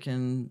music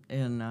in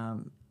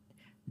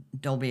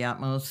Dolby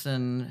Atmos,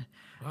 and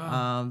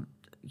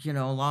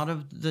a lot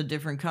of the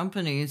different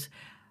companies,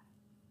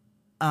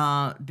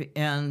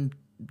 and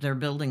they're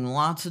building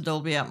lots of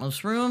Dolby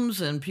Atmos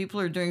rooms, and people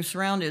are doing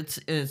surround.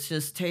 It's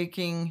just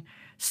taking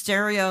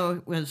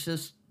stereo was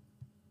just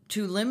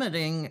too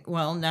limiting.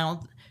 Well,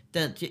 now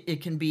that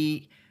it can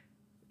be.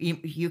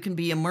 You can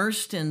be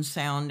immersed in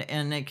sound,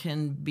 and it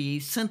can be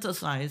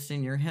synthesized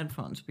in your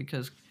headphones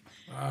because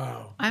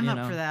Wow. I'm You up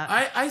know. for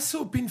that. I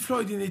saw Pink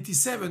Floyd in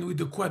 '87 with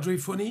the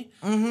quadriphony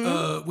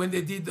when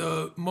they did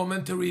a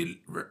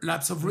momentary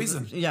lapse of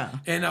reason. Yeah.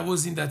 And I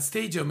was in that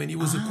stadium, and it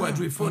was a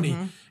quadriphony.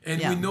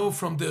 And Yeah. we know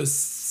from the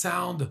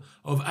sound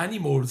of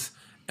Animals,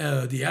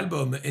 the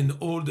album, and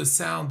all the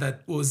sound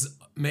that was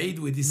made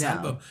with this Yeah.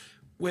 album,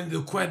 when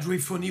the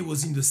quadriphony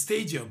was in the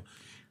stadium,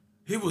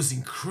 it was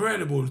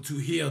incredible to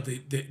hear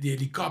the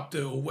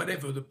helicopter or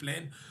whatever, the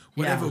plane,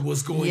 whatever Yeah.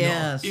 was going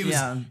Yes, on. It was,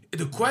 yeah.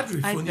 The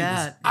quadriphony was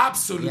bet.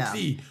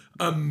 absolutely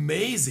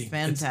amazing.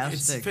 Fantastic.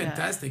 It's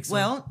fantastic. So-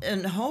 Well,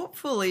 and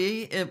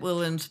hopefully it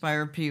will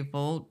inspire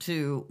people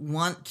to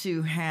want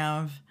to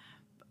have,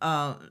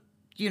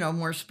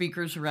 more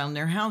speakers around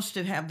their house,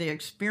 to have the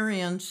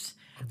experience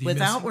the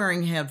without immersion.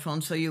 wearing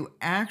headphones, so you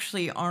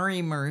actually are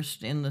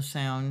immersed in the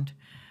sound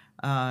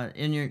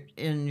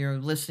in your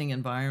listening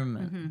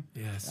environment.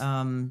 yes.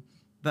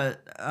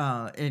 But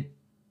it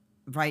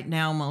right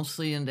now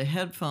mostly into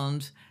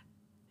headphones.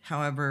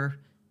 However,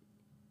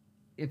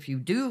 if you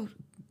do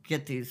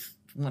get these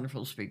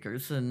wonderful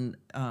speakers, and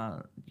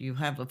you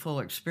have the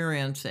full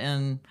experience,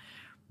 and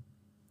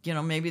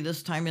maybe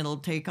this time it'll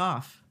take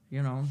off.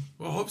 Well,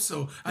 I hope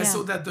so. I Yeah.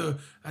 saw that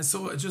I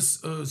saw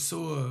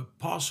a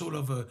partial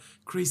of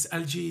Chris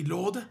Algie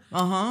Lord.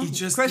 He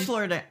just Chris did-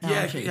 Lord Yeah,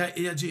 Algie.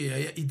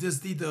 yeah. He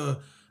just did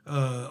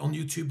on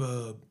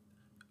YouTube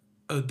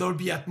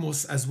Dolby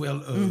Atmos as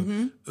well.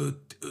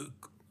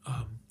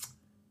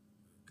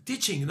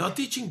 Not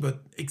teaching,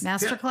 but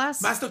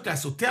Masterclass? Masterclass.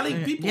 So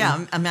telling people.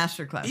 Yeah, a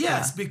masterclass.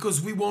 Yes,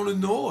 because we want to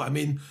know. I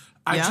mean,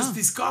 I Yeah. just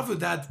discovered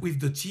that with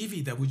the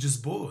TV that we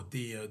just bought,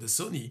 the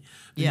Sony,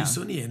 the Yeah. new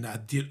Sony, and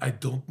I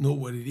don't know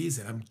what it is,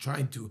 and I'm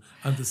trying to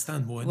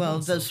understand more and Well,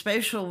 more. the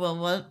spatial will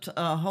what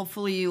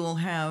hopefully you will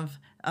have.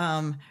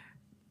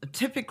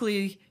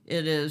 Typically,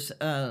 it is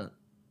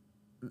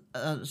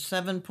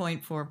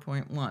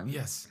 7.4.1.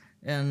 Yes.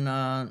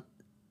 And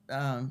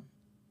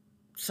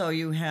so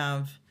you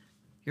have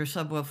your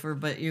subwoofer,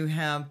 but you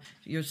have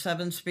your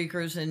 7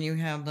 speakers, and you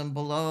have them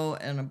below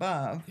and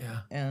above, Yeah.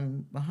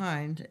 and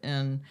behind,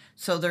 and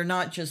so they're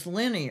not just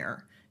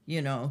linear.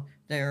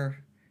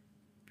 They're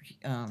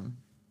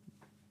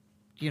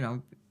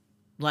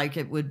like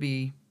it would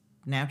be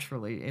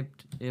naturally.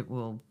 It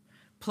will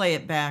play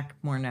it back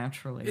more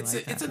naturally. It's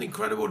like it's that. an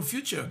incredible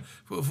future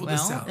for the well,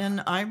 sound.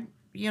 and I'm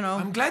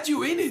glad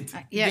you're in it.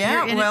 you're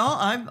in it. well,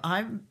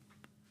 I'm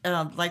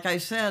like I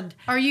said,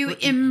 Are you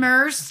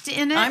immersed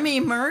in it? I'm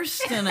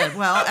immersed in it.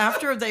 Well,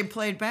 after they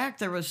played back,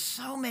 there was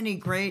so many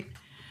great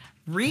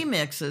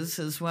remixes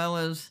as well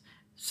as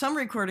some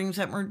recordings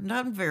that weren't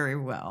done very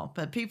well,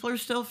 but people are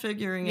still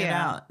figuring it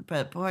Yeah. out.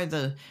 But boy,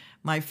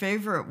 my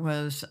favorite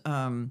was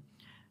Marvin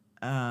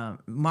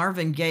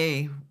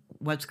Gaye,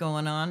 What's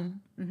Going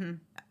On? Mm-hmm.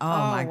 Oh,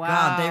 my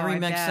God. They wow, I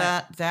remixed bet.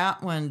 that.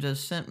 That one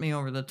just sent me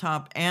over the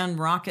top. And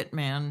Rocket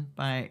Man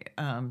by,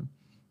 Elton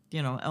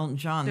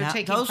John. They're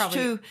taking those probably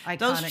two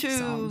iconic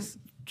songs.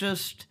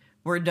 just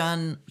were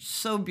done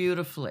so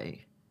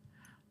beautifully.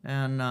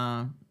 And,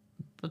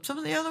 but some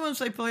of the other ones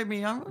they played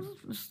me, I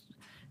was,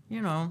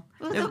 Well,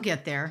 they'll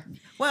get there.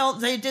 well,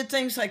 they did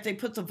things like they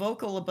put the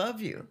vocal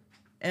above you.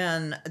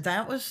 And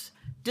that was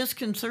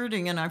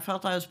disconcerting, and I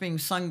felt I was being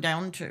sung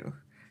down to.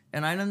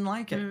 And I didn't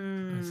like it.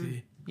 I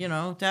see.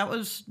 That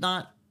was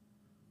not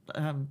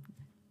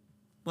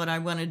what I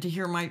wanted to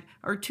hear.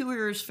 Our 2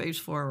 ears face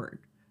forward,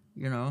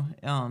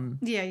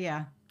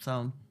 Yeah.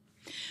 So,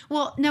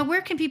 Well, now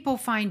where can people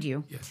find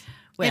you? Yes.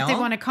 If they Well-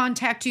 want to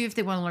contact you, if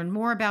they want to learn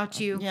more about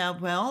you. yeah,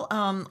 well,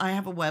 I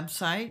have a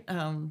website,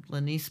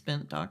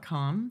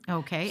 LeniceBent.com.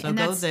 Okay. So and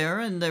go that's there,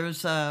 and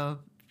there's, a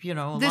this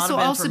lot will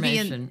of also be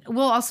information. in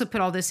we'll also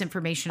put all this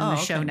information in the Oh,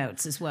 show okay.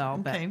 notes as well.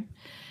 But Okay.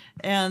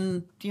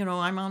 And,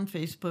 I'm on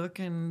Facebook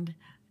and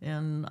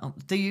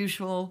the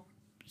usual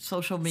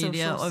social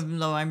media, Socials. even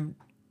though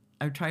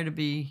I try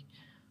to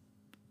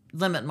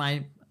limit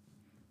my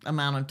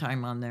amount of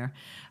time on there.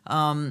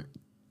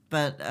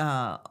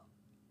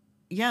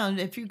 Yeah,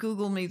 if you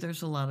Google me,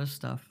 there's a lot of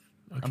stuff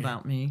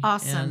about me.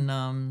 Awesome.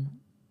 And,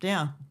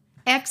 yeah.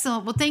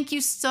 excellent. Well, thank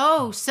you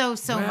so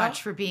Well,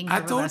 much for being here I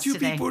with told us you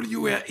today. people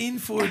you were in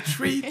for a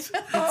treat. It's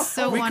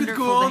so we could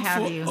wonderful go on to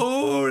have for you.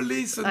 at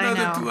least I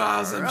another know. 2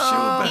 hours, I'm Oh,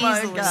 sure. my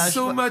Easily. gosh.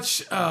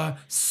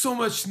 So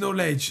much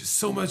knowledge,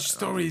 so much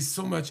stories,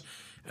 so much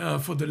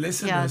for the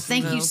listeners. Yeah,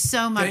 thank you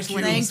so much, Thank you.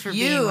 Lenise, Thank for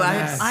being you. with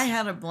Yes. us. I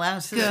had a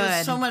blast. This was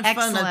Good. so much fun.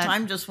 The Excellent.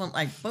 time just went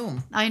like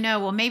boom. I know.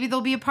 Well, maybe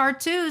there'll be a part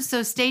 2,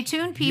 so stay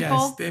tuned,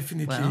 people. Yes,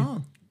 definitely.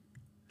 Well,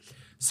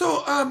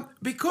 So,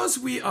 because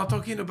we are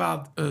talking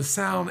about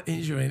sound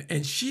engineering,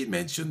 and she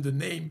mentioned the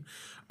name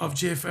of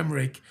Jeff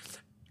Emmerich,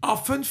 our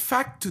fun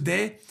fact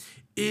today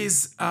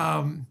is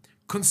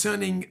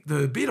concerning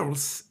the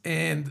Beatles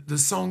and the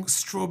song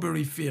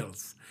Strawberry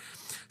Fields.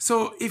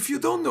 So, if you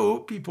don't know,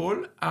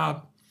 people,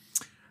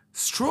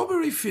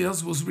 Strawberry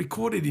Fields was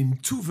recorded in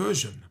 2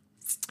 versions.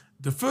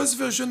 The first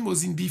version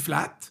was in B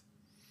flat,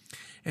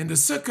 and the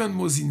second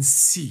was in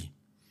C.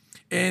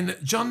 And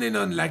John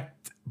Lennon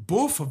liked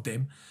both of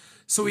them.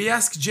 So he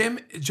asked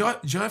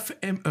Jeff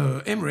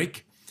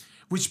Emmerich,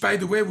 which, by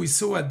the way, we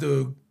saw at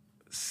the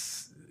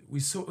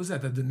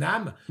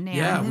NAMM. NAMM,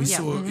 Yeah, we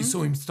yeah.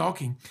 saw him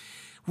talking.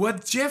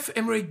 What Jeff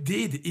Emmerich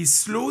did is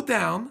slow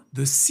down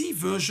the C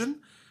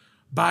version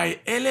by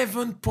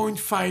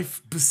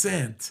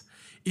 11.5%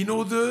 in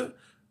order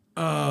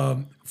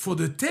for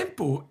the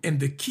tempo and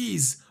the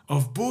keys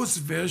of both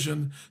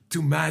versions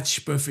to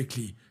match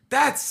perfectly.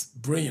 That's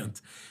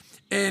brilliant.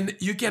 And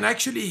you can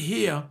actually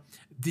hear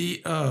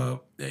the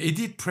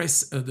edit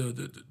press,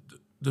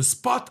 the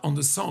spot on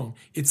the song.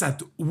 It's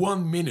at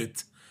 1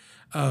 minute.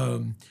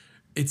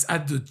 It's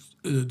at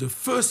the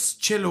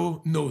first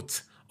cello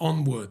note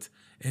onward.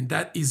 And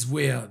that is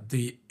where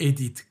the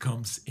edit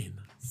comes in.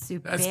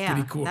 Super. That's Yeah,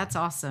 pretty cool. That's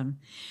awesome.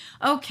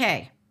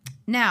 Okay,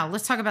 now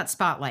let's talk about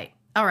Spotlight.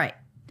 All right.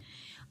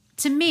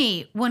 To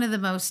me, one of the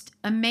most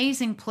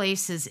amazing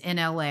places in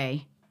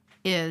LA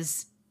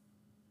is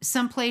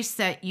someplace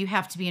that you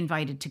have to be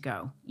invited to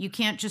go. You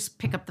can't just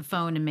pick up the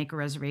phone and make a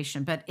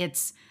reservation, but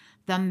it's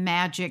the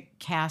Magic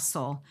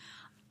Castle.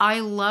 I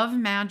love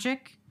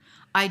magic.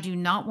 I do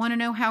not want to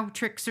know how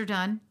tricks are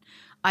done.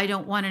 I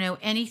don't want to know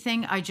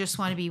anything. I just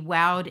want to be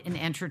wowed and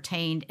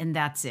entertained, and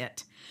that's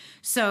it.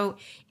 So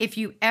if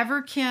you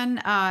ever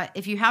can,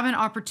 if you have an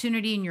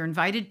opportunity and you're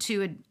invited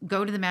to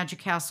go to the Magic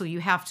Castle, you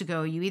have to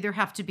go. You either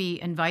have to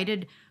be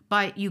invited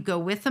by, you go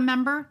with a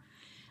member,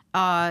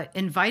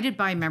 invited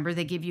by a member,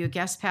 they give you a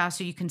guest pass,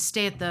 or you can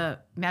stay at the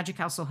Magic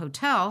Castle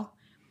Hotel.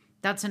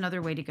 That's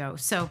another way to go.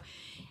 So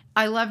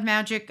I love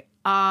magic.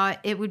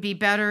 It would be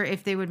better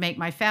if they would make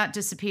my fat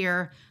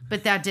disappear,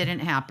 but that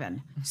didn't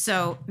happen.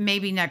 So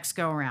maybe next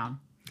go around.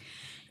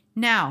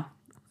 Now,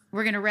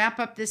 we're going to wrap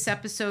up this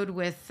episode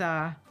with,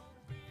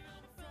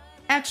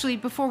 actually,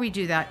 before we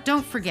do that,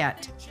 don't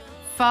forget,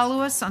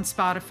 follow us on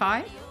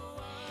Spotify.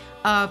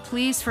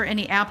 Please, for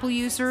any Apple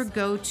user,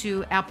 go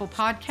to Apple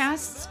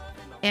Podcasts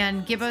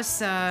and give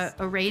us a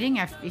rating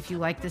if you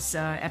like this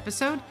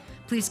episode.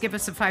 Please give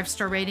us a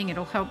 5-star rating.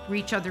 It'll help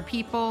reach other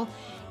people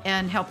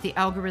and help the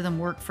algorithm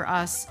work for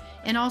us.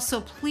 And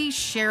also, please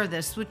share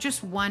this with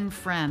just one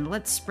friend.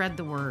 Let's spread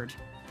the word,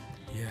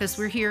 because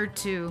we're here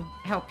to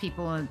help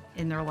people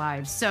in their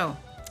lives. So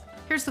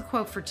here's the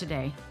quote for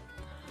today.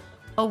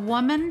 A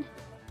woman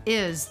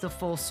is the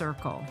full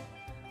circle.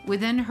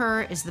 Within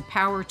her is the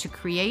power to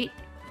create,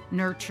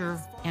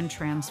 nurture, and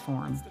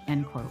transform,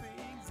 end quote.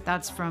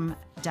 That's from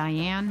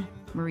Diane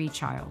Marie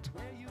Child.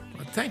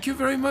 Thank you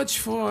very much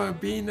for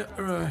being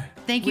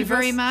Thank you with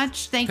very us.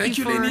 much. Thank you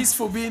you, for Lenise,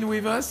 for being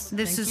with us.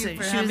 this. Thank you for She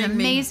was having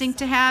me. amazing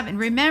to have. And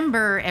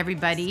remember,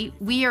 everybody,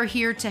 we are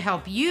here to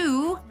help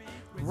you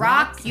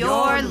rock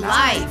your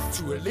life.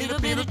 To a little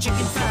bit of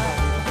chicken fry.